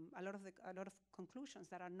a lot of conclusions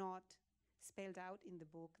that are not spelled out in the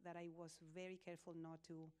book that I was very careful not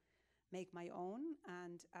to make my own.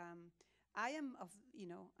 And I am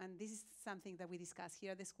and this is something that we discuss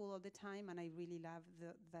here at the school all the time, and I really love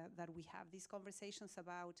that we have these conversations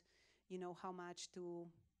about, how much to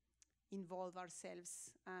involve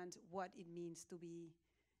ourselves and what it means to be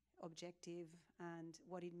objective and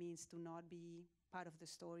what it means to not be part of the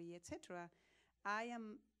story, etc. I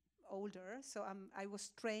am older, so I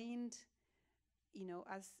was trained,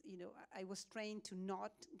 I was trained to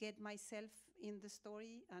not get myself in the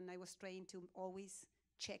story, and I was trained to always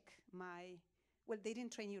check well, they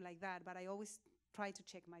didn't train you like that, but I always try to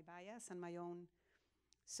check my bias and my own.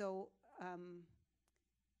 So,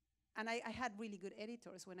 and I had really good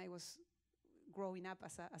editors when I was growing up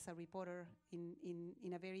as a reporter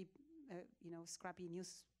in a very scrappy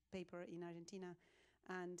newspaper in Argentina,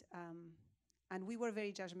 and we were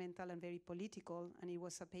very judgmental and very political, and it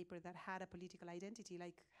was a paper that had a political identity,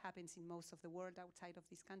 like happens in most of the world outside of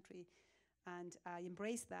this country. And I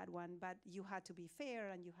embraced that one, but you had to be fair,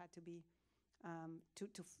 and you had to be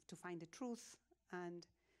to find the truth. And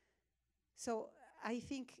so I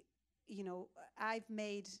think I've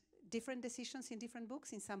made different decisions in different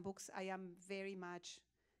books. In some books, I am very much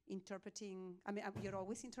interpreting. I mean, you're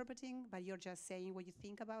always interpreting, but you're just saying what you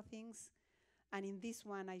think about things. And in this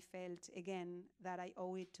one, I felt, again, that I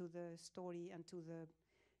owe it to the story and to the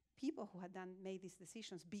people who had made these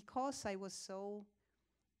decisions, because I was so,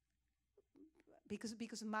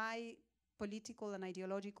 because my political and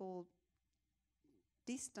ideological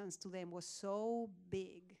distance to them was so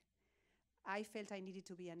big, I felt I needed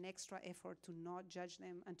to be an extra effort to not judge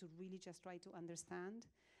them and to really just try to understand.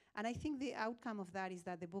 And I think the outcome of that is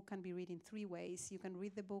that the book can be read in 3 ways. You can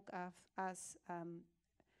read the book as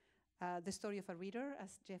the story of a reader,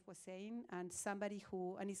 as Jeff was saying, and somebody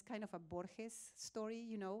who, and it's kind of a Borges story,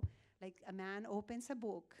 you know, like a man opens a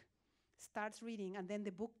book, starts reading, and then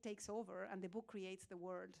the book takes over, and the book creates the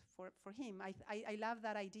world for him. I love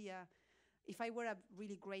that idea. If I were a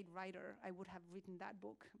really great writer, I would have written that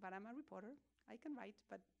book, but I'm a reporter. I can write,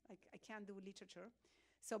 but I can't do literature.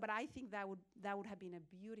 So, but I think that would have been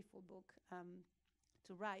a beautiful book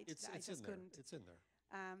to write. It's in there. It's in there.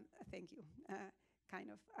 Thank you. Kind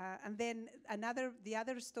of. And then the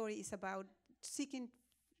other story is about seeking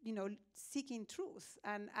truth.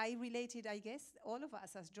 And I related, I guess, all of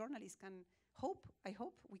us as journalists I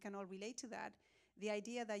hope we can all relate to that. The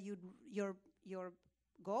idea that your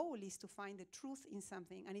goal is to find the truth in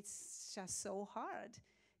something, and it's just so hard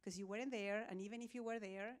because you weren't there, and even if you were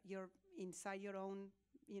there, you're inside your own,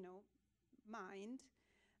 mind,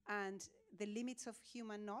 and the limits of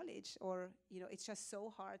human knowledge, or it's just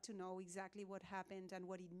so hard to know exactly what happened and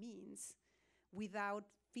what it means without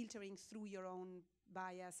filtering through your own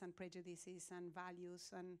bias and prejudices and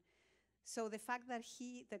values. And so the fact that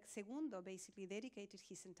Segundo basically dedicated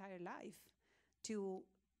his entire life to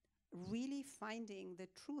really finding the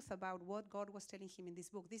truth about what God was telling him in this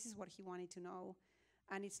book. This is what he wanted to know.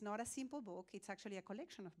 And it's not a simple book. It's actually a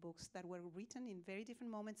collection of books that were written in very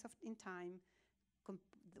different moments in time,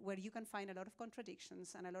 where you can find a lot of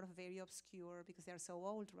contradictions and a lot of very obscure, because they're so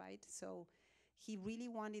old, right? So he really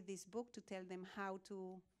wanted this book to tell them how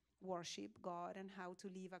to worship God and how to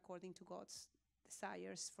live according to God's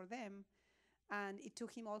desires for them. And it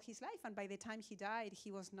took him all his life. And by the time he died,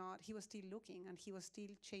 he was still looking, and he was still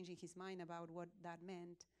changing his mind about what that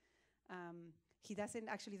meant.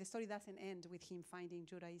 The story doesn't end with him finding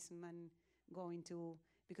Judaism and going to,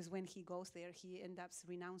 because when he goes there, he ends up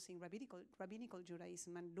renouncing rabbinical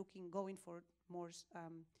Judaism and going for more,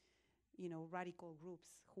 radical groups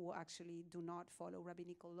who actually do not follow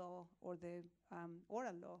rabbinical law or the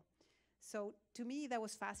oral law. So to me, that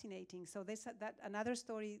was fascinating. So that another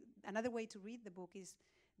story, another way to read the book is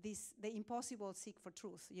the impossible seek for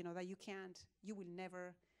truth, that you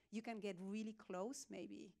can get really close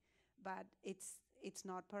maybe, but it's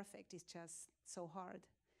not perfect. It's just so hard.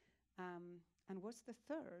 And what's the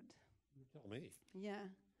third? You tell me. Yeah.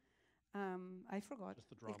 I forgot. Just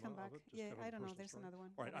the drama come back. of it? Yeah, Kind of I don't know. personal There's story? another one.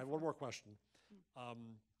 All right, I have one more question.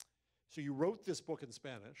 So you wrote this book in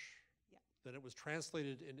Spanish. Yeah. Then it was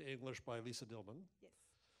translated into English by Lisa Dillman. Yes,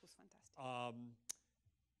 it was fantastic.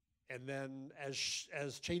 And then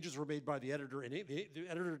as changes were made by the editor, and the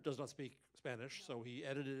editor does not speak Spanish, so he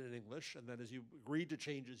edited it in English. And then as you agreed to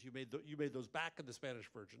changes, you made those back in the Spanish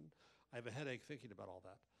version. I have a headache thinking about all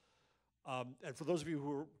that. And for those of you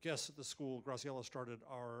who are guests at the school, Graciela started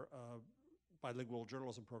our bilingual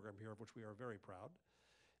journalism program here, of which we are very proud.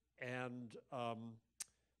 And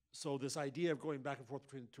so this idea of going back and forth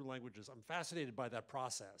between the two languages, I'm fascinated by that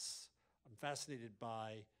process. I'm fascinated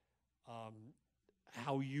by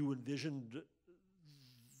how you envisioned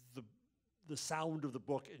the sound of the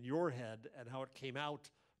book in your head and how it came out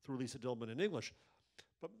through Lisa Dillman in English.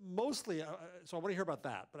 But mostly, so I want to hear about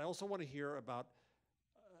that, but I also want to hear about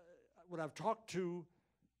when I've talked to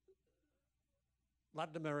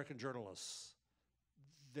Latin American journalists,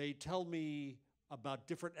 they tell me about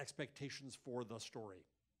different expectations for the story,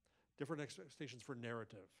 different expectations for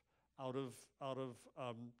narrative, out of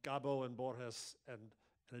Gabo and Borges, and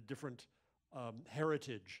a different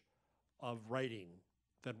heritage of writing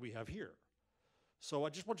than we have here. So I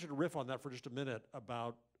just want you to riff on that for just a minute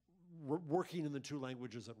about working in the two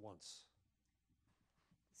languages at once.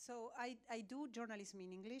 So I do journalism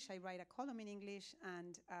in English. I write a column in English,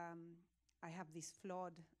 and I have this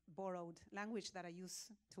flawed, borrowed language that I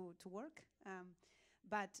use to work.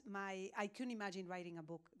 But I couldn't imagine writing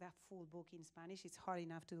that full book in Spanish. It's hard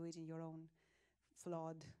enough to do it in your own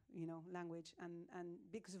flawed, language. And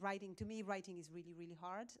because to me, writing is really, really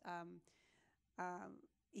hard.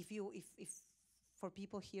 If for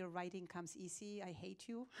people here, writing comes easy, I hate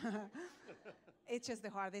you. It's just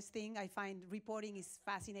the hardest thing. I find reporting is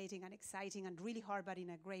fascinating and exciting and really hard, but in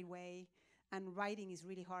a great way. And writing is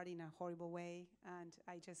really hard in a horrible way. And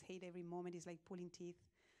I just hate every moment. It's like pulling teeth.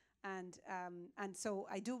 And so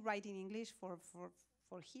I do write in English for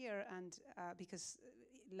here, and because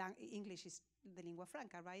English is the lingua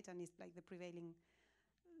franca, right? And it's like the prevailing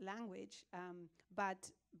language.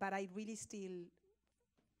 But I really still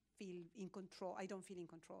feel in control. I don't feel in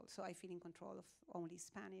control. So I feel in control of only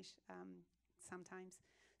Spanish sometimes.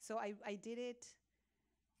 So I did it.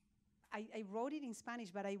 I wrote it in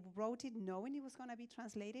Spanish, but I wrote it knowing it was going to be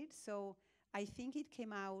translated. So I think it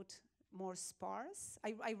came out more sparse.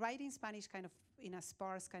 I write in Spanish kind of in a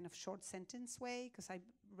sparse kind of short sentence way because I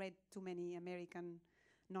read too many American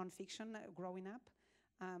nonfiction growing up.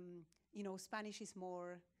 Spanish is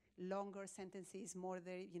more longer sentences, more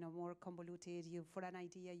more convoluted. For an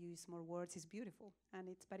idea, you use more words. It's beautiful,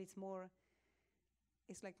 but it's more.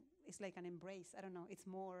 It's like an embrace. I don't know. It's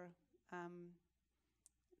more.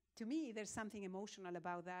 To me, there's something emotional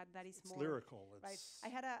about that. That is it's more lyrical. Right.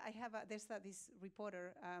 There's this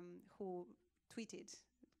reporter who tweeted.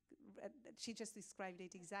 She just described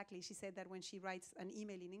it exactly. She said that when she writes an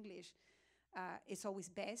email in English, it's always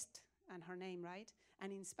best and her name, right?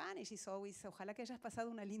 And in Spanish, it's always, ojalá que hayas pasado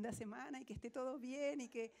una linda semana y que esté todo bien y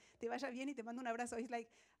que te vaya bien y te mando un abrazo. It's like,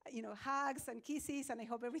 hugs and kisses and I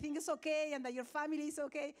hope everything is okay and that your family is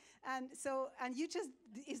okay. And you just,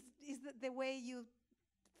 is the way you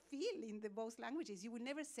feel in both languages. You would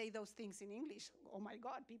never say those things in English. Oh my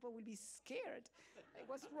God, people will be scared. Like,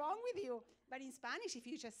 what's wrong with you? But in Spanish, if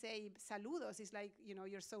you just say saludos, it's like,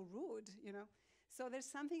 you're so rude, So there's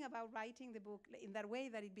something about writing the book in that way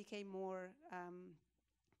that it became more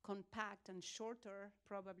compact and shorter,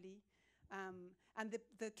 probably. And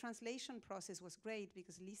the translation process was great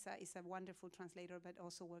because Lisa is a wonderful translator, but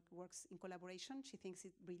also works in collaboration. She thinks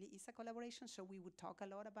it really is a collaboration, so we would talk a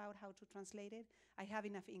lot about how to translate it. I have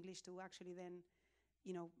enough English to actually then,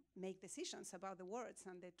 make decisions about the words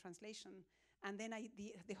and the translation. And then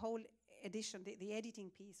the whole edition, the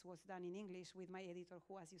editing piece was done in English with my editor,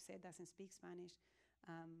 who, as you said, doesn't speak Spanish.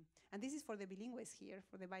 And this is for the bilinguals here.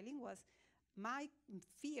 For the bilinguals, my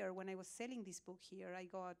fear when I was selling this book here, I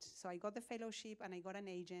got the fellowship and I got an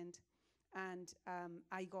agent, and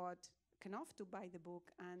I got Knopf to buy the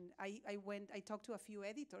book. And I talked to a few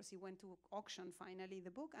editors. He went to auction finally,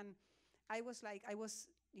 the book, and I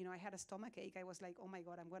had a stomach ache. I was like, oh my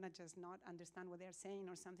God, I'm gonna just not understand what they're saying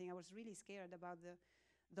or something. I was really scared about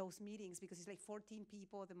those meetings because it's like 14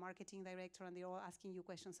 people, the marketing director, and they're all asking you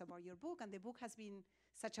questions about your book. And the book has been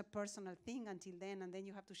such a personal thing until then, and then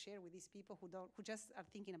you have to share with these people who just are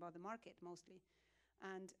thinking about the market mostly.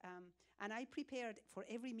 And I prepared for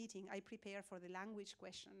every meeting. I prepared for the language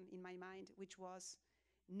question in my mind, which was,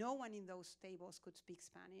 no one in those tables could speak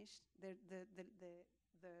Spanish. The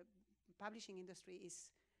publishing industry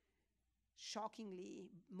is shockingly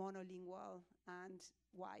monolingual and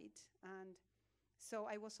white, and so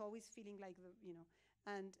I was always feeling like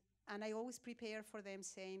and I always prepare for them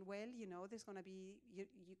saying, well, there's going to be,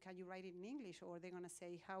 can you write it in English? Or they're going to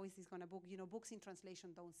say, how is this going to book? Books in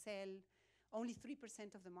translation don't sell. Only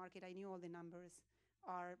 3% of the market, I knew all the numbers,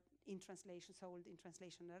 are in translation, sold in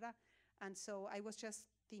translation. And so I was just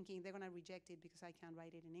thinking they're going to reject it because I can't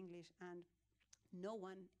write it in English. And no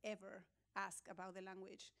one ever asked about the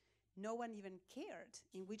language. No one even cared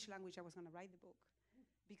in which language I was going to write the book.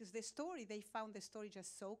 Because they found the story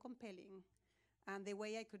just so compelling, and the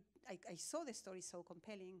way I saw the story so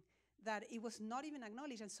compelling that it was not even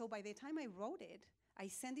acknowledged. And so by the time I wrote it, I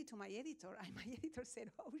sent it to my editor, and my editor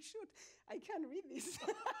said, oh shoot, I can't read this.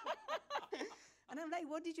 And I'm like,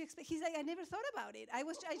 what did you expect? He's like, I never thought about it. I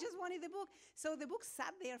just wanted the book. So the book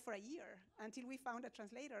sat there for a year until we found a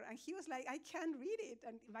translator, and he was like, I can't read it,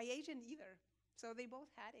 and my agent either. So they both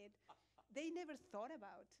had it. They never thought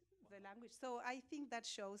about the language. So I think that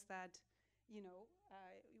shows that,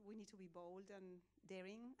 we need to be bold and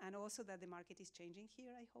daring, and also that the market is changing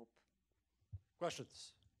here, I hope.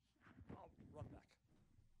 Questions? I'll run back.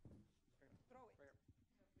 Throw it.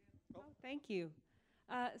 Oh, thank you.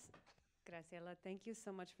 Graciela, thank you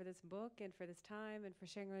so much for this book and for this time and for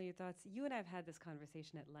sharing all your thoughts. You and I have had this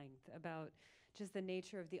conversation at length about just the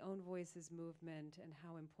nature of the Own Voices movement and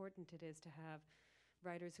how important it is to have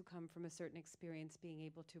writers who come from a certain experience being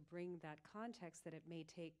able to bring that context that it may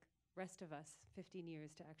take rest of us 15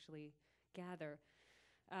 years to actually gather.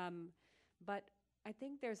 But I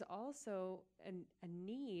think there's also a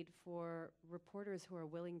need for reporters who are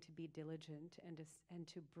willing to be diligent and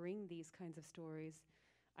to bring these kinds of stories.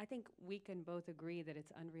 I think we can both agree that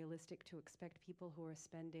it's unrealistic to expect people who are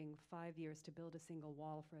spending 5 years to build a single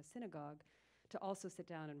wall for a synagogue to also sit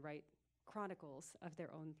down and write chronicles of their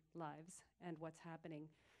own lives and what's happening.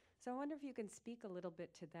 So I wonder if you can speak a little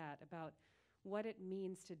bit to that, about what it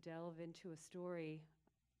means to delve into a story.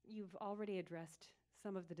 You've already addressed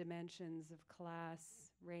some of the dimensions of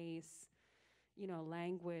class, race,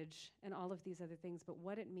 language and all of these other things, but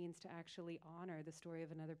what it means to actually honor the story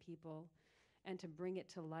of another people and to bring it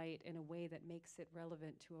to light in a way that makes it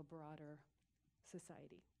relevant to a broader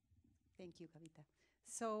society. Thank you, Kavita.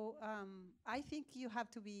 So I think you have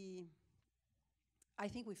to be, I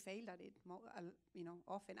think we failed at it,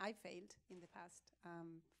 often. I failed in the past,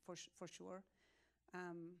 for sure.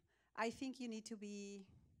 I think you need to be,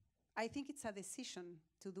 I think it's a decision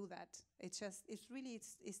to do that. It's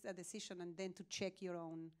a decision, and then to check your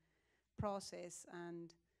own process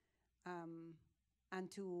and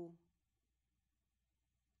to,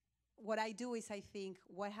 what I do is I think,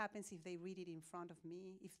 what happens if they read it in front of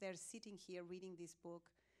me? If they're sitting here reading this book,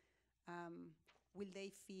 will they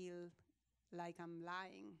feel like I'm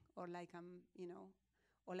lying, or like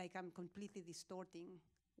I'm completely distorting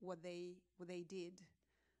what they did?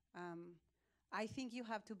 I think you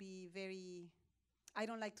have to be very, I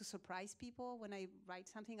don't like to surprise people when I write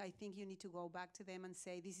something. I think you need to go back to them and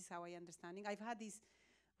say, this is how I understand it. I've had these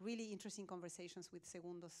really interesting conversations with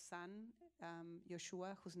Segundo's son,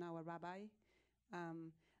 Yoshua, who's now a rabbi.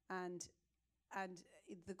 And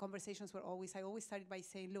the conversations were always, I always started by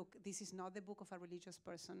saying, look, this is not the book of a religious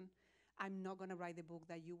person. I'm not gonna write the book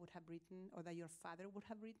that you would have written or that your father would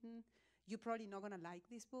have written. You're probably not gonna like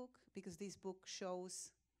this book, because this book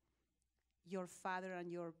shows your father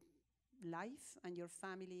and your life and your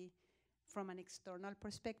family from an external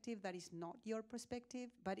perspective that is not your perspective,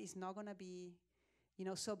 but it's not gonna be,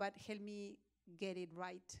 but help me get it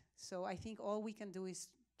right. So I think all we can do is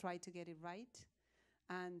try to get it right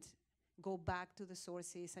and go back to the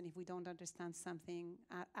sources, and if we don't understand something,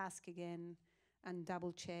 ask again and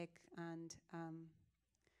double check. And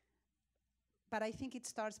but I think it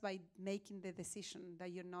starts by making the decision that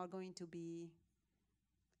you're not going to be,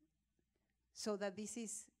 so that this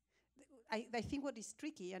is, I think what is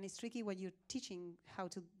tricky, and it's tricky when you're teaching how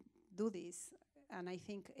to do this, and I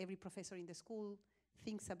think every professor in the school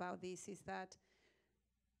thinks about this, is that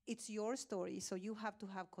it's your story, so you have to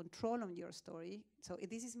have control on your story. So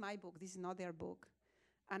this is my book, this is not their book.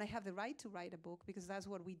 And I have the right to write a book, because that's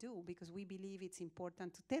what we do, because we believe it's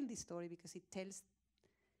important to tell this story, because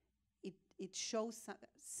it shows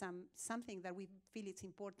something that we feel it's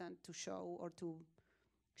important to show or to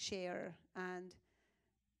share.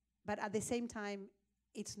 But at the same time,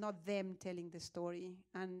 it's not them telling the story.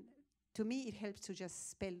 And to me, it helps to just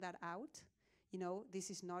spell that out. This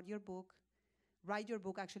is not your book. Write your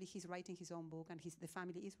book. Actually, he's writing his own book, and the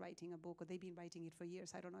family is writing a book, or they've been writing it for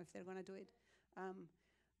years. I don't know if they're gonna do it.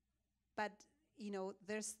 But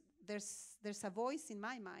there's a voice in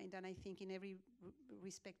my mind, and I think in every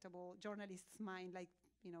respectable journalist's mind, like,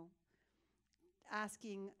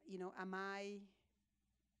 asking, am I,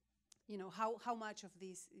 how much of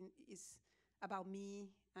this is about me,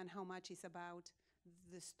 and how much is about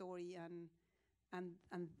the story and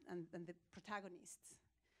the protagonists.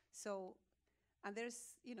 So, and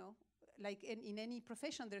there's, like in any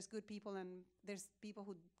profession, there's good people, and there's people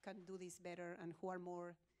who can do this better and who are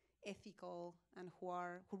more ethical and who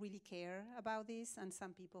really care about this, and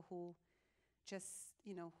some people who just,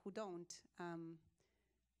 who don't.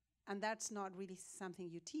 And that's not really something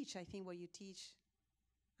you teach. I think what you teach,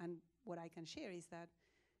 and what I can share, is that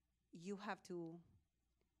you have to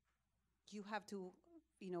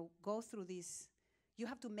go through this. You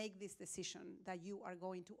have to make this decision that you are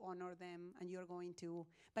going to honor them, and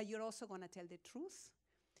but you're also going to tell the truth.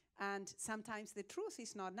 And sometimes the truth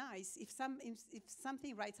is not nice. If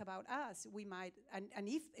something writes about us, we might, and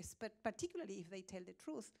particularly if they tell the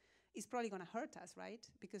truth, it's probably going to hurt us, right?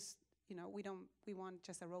 Because we want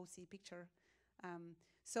just a rosy picture.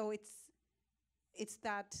 So it's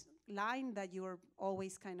that line that you're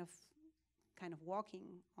always kind of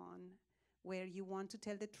walking on, where you want to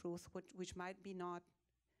tell the truth, which might be not,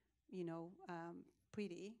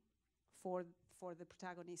 pretty for the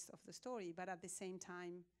protagonist of the story, but at the same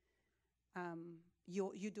time,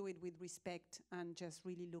 you do it with respect and just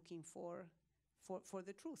really looking for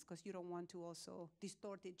the truth, because you don't want to also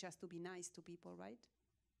distort it just to be nice to people, right?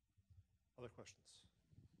 Other questions?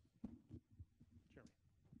 Jeremy.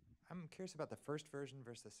 I'm curious about the first version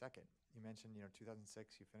versus the second. You mentioned,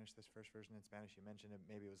 2006, you finished this first version in Spanish. You mentioned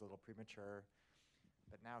maybe it was a little premature,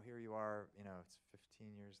 but now here you are, it's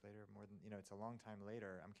 15 years later, more than, it's a long time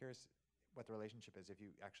later. I'm curious what the relationship is, if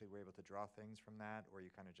you actually were able to draw things from that, or you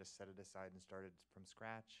kind of just set it aside and started from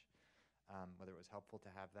scratch, whether it was helpful to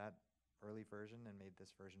have that early version and made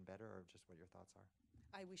this version better, or just what your thoughts are.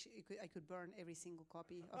 I wish I could burn every single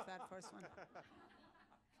copy of that first one.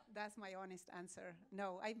 That's my honest answer.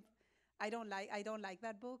 No, I don't like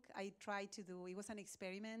that book. I tried to do, it was an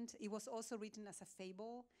experiment. It was also written as a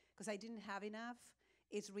fable, because I didn't have enough.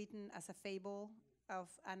 it's written as a fable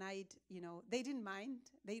and they didn't mind.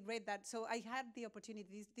 They read that. So I had the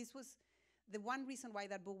opportunity. This was the one reason why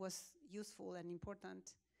that book was useful and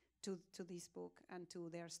important to this book and to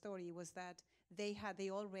their story, was that they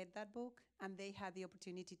all read that book, and they had the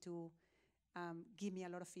opportunity to give me a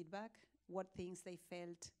lot of feedback, what things they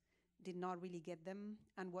felt did not really get them,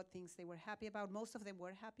 and what things they were happy about. Most of them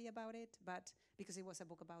were happy about it, but because it was a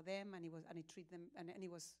book about them, and it treated them, and it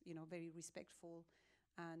was very respectful,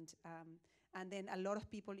 and then a lot of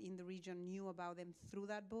people in the region knew about them through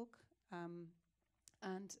that book,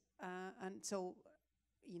 and so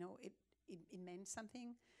it meant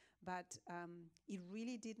something, but it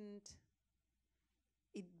really didn't.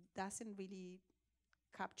 It doesn't really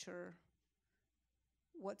capture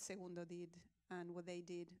what Segundo did and what they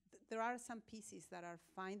did. There are some pieces that are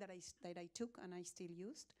fine that I took and I still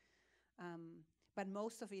used, but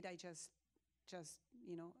most of it I just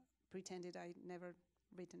pretended I'd never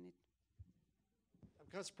written it. I'm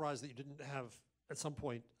kind of surprised that you didn't have at some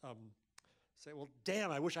point say, "Well,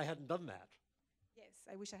 damn, I wish I hadn't done that." Yes,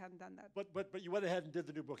 I wish I hadn't done that. But you went ahead and did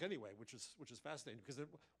the new book anyway, which is fascinating, because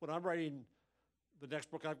when I'm writing the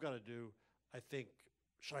next book I've got to do, I think,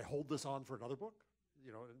 should I hold this on for another book?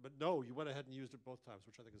 But no, you went ahead and used it both times,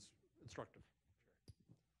 which I think is instructive.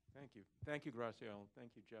 Thank you. Thank you, Graciela.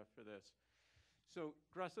 Thank you, Jeff, for this. So,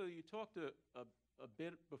 Graciela, you talked a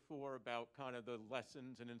bit before about kind of the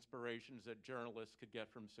lessons and inspirations that journalists could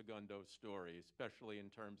get from Segundo's story, especially in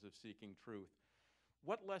terms of seeking truth.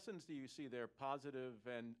 What lessons do you see there, positive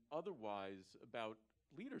and otherwise, about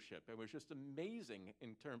leadership? It was just amazing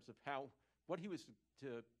in terms of what he was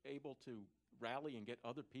able to rally and get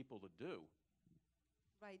other people to do.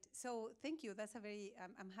 Right. So thank you. That's a very.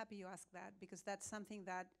 I'm happy you asked that, because that's something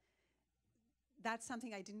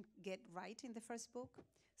I didn't get right in the first book.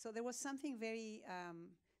 So there was something very.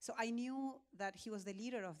 So I knew that he was the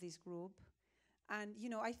leader of this group, and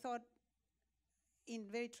I thought, in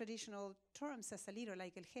very traditional terms, as a leader,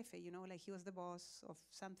 like el jefe, like he was the boss of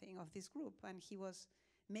something of this group, and he was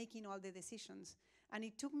making all the decisions. And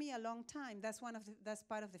it took me a long time. That's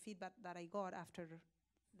part of the feedback that I got after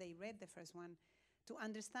they read the first one, to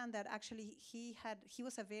understand that actually he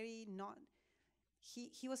was a very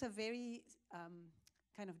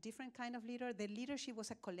kind of different kind of leader. The leadership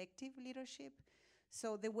was a collective leadership.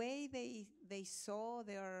 So the way they saw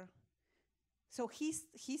their, so he's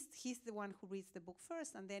the one who reads the book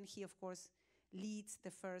first, and then he of course leads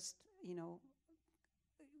the first,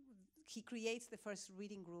 he creates the first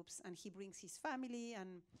reading groups, and he brings his family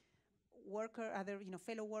and other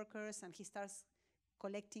fellow workers, and he starts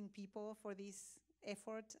collecting people for this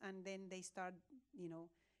effort, and then they start,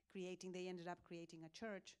 they ended up creating a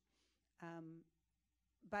church.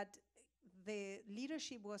 But the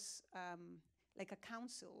leadership was like a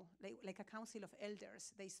council, like a council of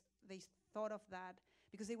elders. They thought of that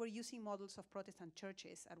because they were using models of Protestant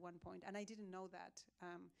churches at one point, and I didn't know that.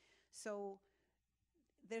 So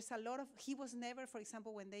there's a lot of, he was never, for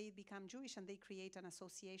example, when they become Jewish and they create an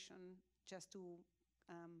association just to,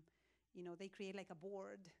 they create like a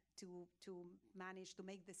board to manage, to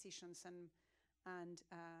make decisions and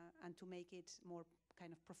to make it more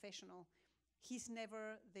kind of professional. He's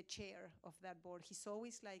never the chair of that board. He's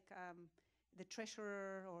always like the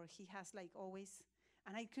treasurer, or he has like always,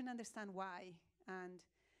 and I couldn't understand why.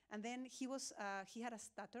 And then he had a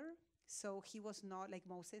stutter, so he was not like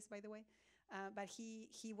Moses, by the way, but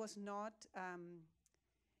he was not.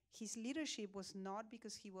 His leadership was not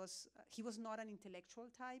because he was not an intellectual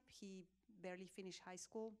type. He barely finished high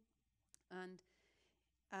school, and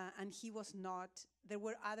he was not. There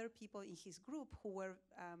were other people in his group who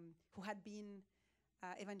had been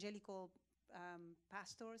evangelical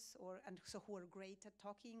pastors, who were great at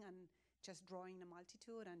talking and just drawing a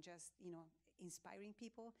multitude and just inspiring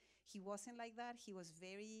people. He wasn't like that. He was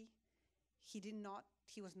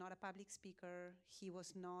not a public speaker. He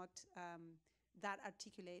was not that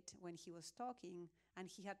articulate when he was talking, and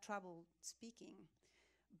he had trouble speaking.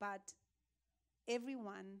 But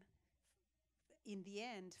everyone, in the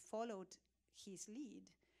end, followed his lead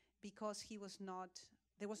because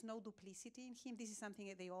there was no duplicity in him. This is something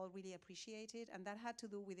that they all really appreciated, and that had to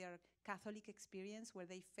do with their Catholic experience, where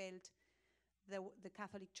they felt the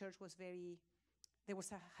Catholic Church was there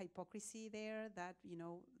was a hypocrisy there, that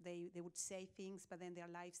they would say things, but then their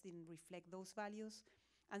lives didn't reflect those values.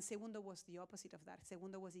 And Segundo was the opposite of that.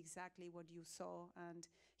 Segundo was exactly what you saw, and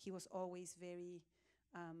he was always very,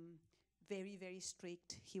 very, very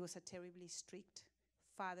strict. He was a terribly strict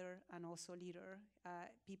father and also leader.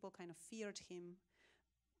 People kind of feared him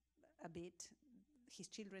a bit. His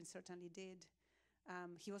children certainly did.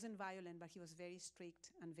 He wasn't violent, but he was very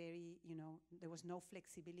strict and very, there was no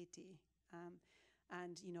flexibility.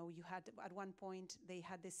 And, you had, at one point, they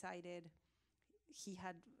had decided, he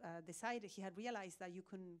had realized that you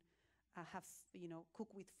couldn't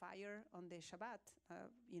cook with fire on the Shabbat,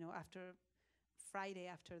 after Friday,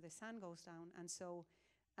 after the sun goes down. And so,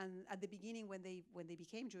 and at the beginning, when they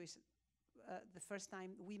became Jewish, the first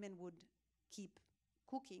time women would keep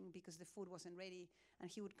cooking because the food wasn't ready, and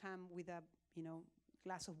he would come with a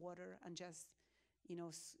glass of water and just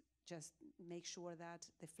just make sure that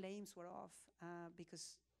the flames were off,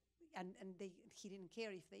 because he didn't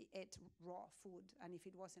care if they ate raw food and if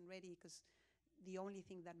it wasn't ready, because the only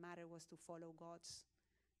thing that mattered was to follow God's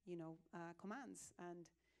commands. And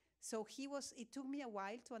so it took me a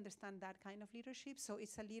while to understand that kind of leadership. So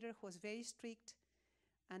it's a leader who was very strict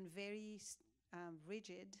and very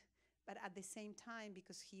rigid, but at the same time,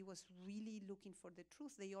 because he was really looking for the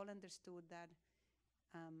truth, they all understood that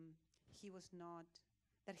he was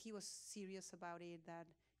serious about it, that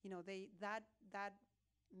that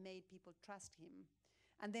made people trust him.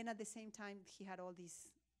 And then at the same time, he had all these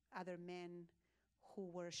other men who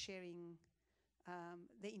were sharing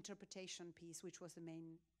the interpretation piece, which was the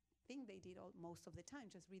main thing they did most of the time,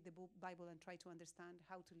 just read the Bible and try to understand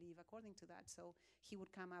how to live according to that. So he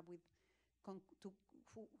would come up with,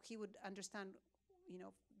 he would understand,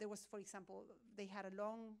 there was, for example, they had a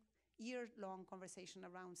year-long conversation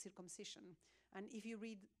around circumcision. And if you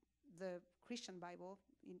read the Christian Bible,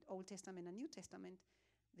 in Old Testament and New Testament,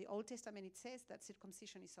 the Old Testament, it says that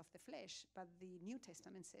circumcision is of the flesh, but the New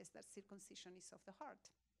Testament says that circumcision is of the heart,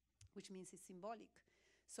 which means it's symbolic.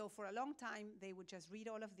 So for a long time, they would just read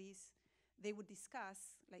all of this. They would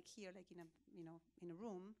discuss, like here, like in a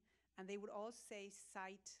room, and they would all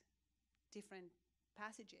cite different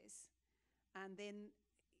passages. And then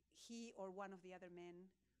he or one of the other men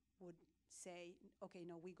would say, okay,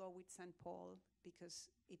 no, we go with St. Paul because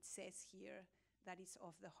it says here that it's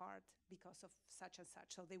of the heart because of such and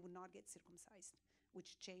such. So they would not get circumcised,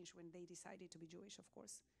 which changed when they decided to be Jewish, of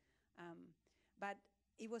course. But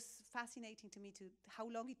it was fascinating to me how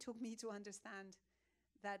long it took me to understand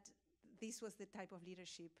that this was the type of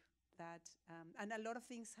leadership that, and a lot of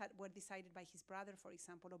things were decided by his brother, for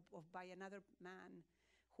example, or by another man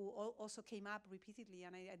who also came up repeatedly,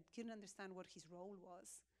 and I couldn't understand what his role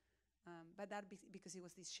was. But that because it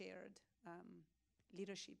was this shared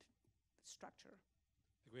leadership structure.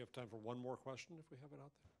 I think we have time for one more question if we have it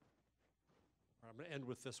out there. All right, I'm going to end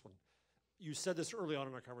with this one. You said this early on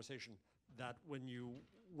in our conversation, that when you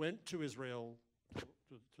went to Israel,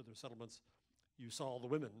 to their settlements, you saw all the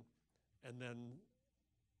women, and then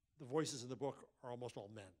the voices in the book are almost all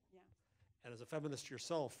men. Yeah. And as a feminist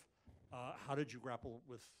yourself, how did you grapple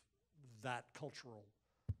with that cultural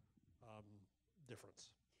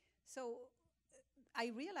difference? So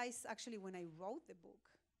I realized actually when I wrote the book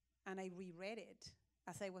and I reread it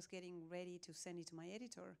as I was getting ready to send it to my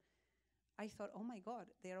editor, I thought, oh my God,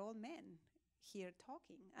 they're all men here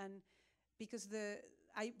talking. And because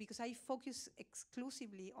I focus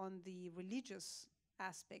exclusively on the religious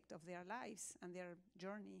aspect of their lives and their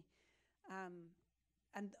journey.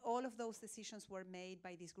 And all of those decisions were made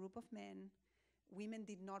by this group of men. Women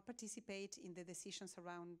did not participate in the decisions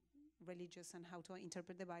around religious and how to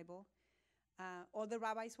interpret the Bible. All the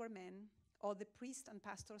rabbis were men. All the priests and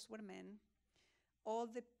pastors were men. All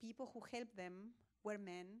the people who helped them were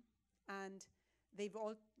men. And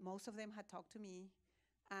most of them had talked to me.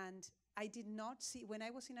 And I did not see, when I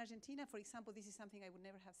was in Argentina, for example, this is something I would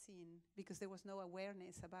never have seen because there was no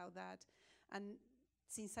awareness about that. And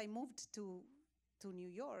since I moved to New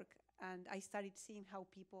York and I started seeing how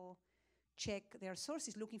people check their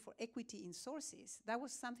sources, looking for equity in sources, that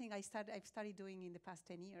was something I've started doing in the past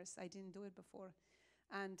 10 years. I didn't do it before.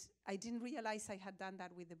 And I didn't realize I had done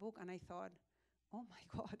that with the book. And I thought, oh my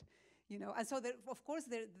God, and so of course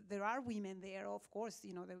there are women there, of course,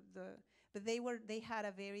 but they had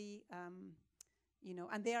a very, and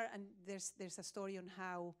there's a story on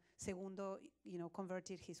how Segundo,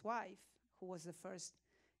 converted his wife, who was the first,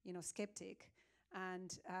 skeptic,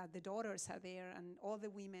 and the daughters are there, and all the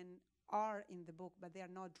women are in the book, but they are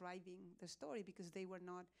not driving the story because they were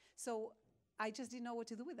not. So I just didn't know what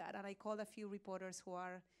to do with that, and I called a few reporters who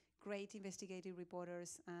are great investigative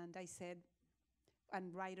reporters, and I said,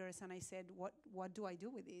 and writers, and I said, what do I do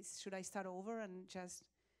with this? Should I start over and just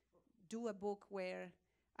do a book where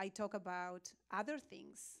I talk about other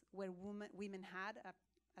things where women had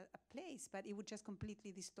a place, but it would just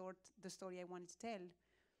completely distort the story I wanted to tell?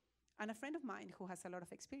 And a friend of mine who has a lot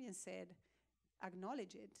of experience said,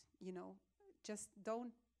 acknowledge it, just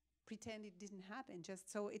don't pretend it didn't happen.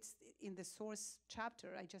 Just so it's in the source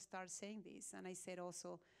chapter, I just started saying this, and I said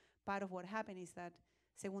also part of what happened is that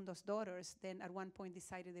Segundo's daughters then at one point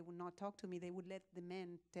decided they would not talk to me. They would let the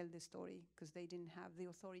men tell the story because they didn't have the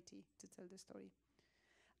authority to tell the story.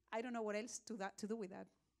 I don't know what else to do with that.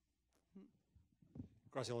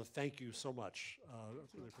 Graciela, thank you so much.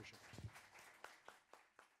 Really appreciate it.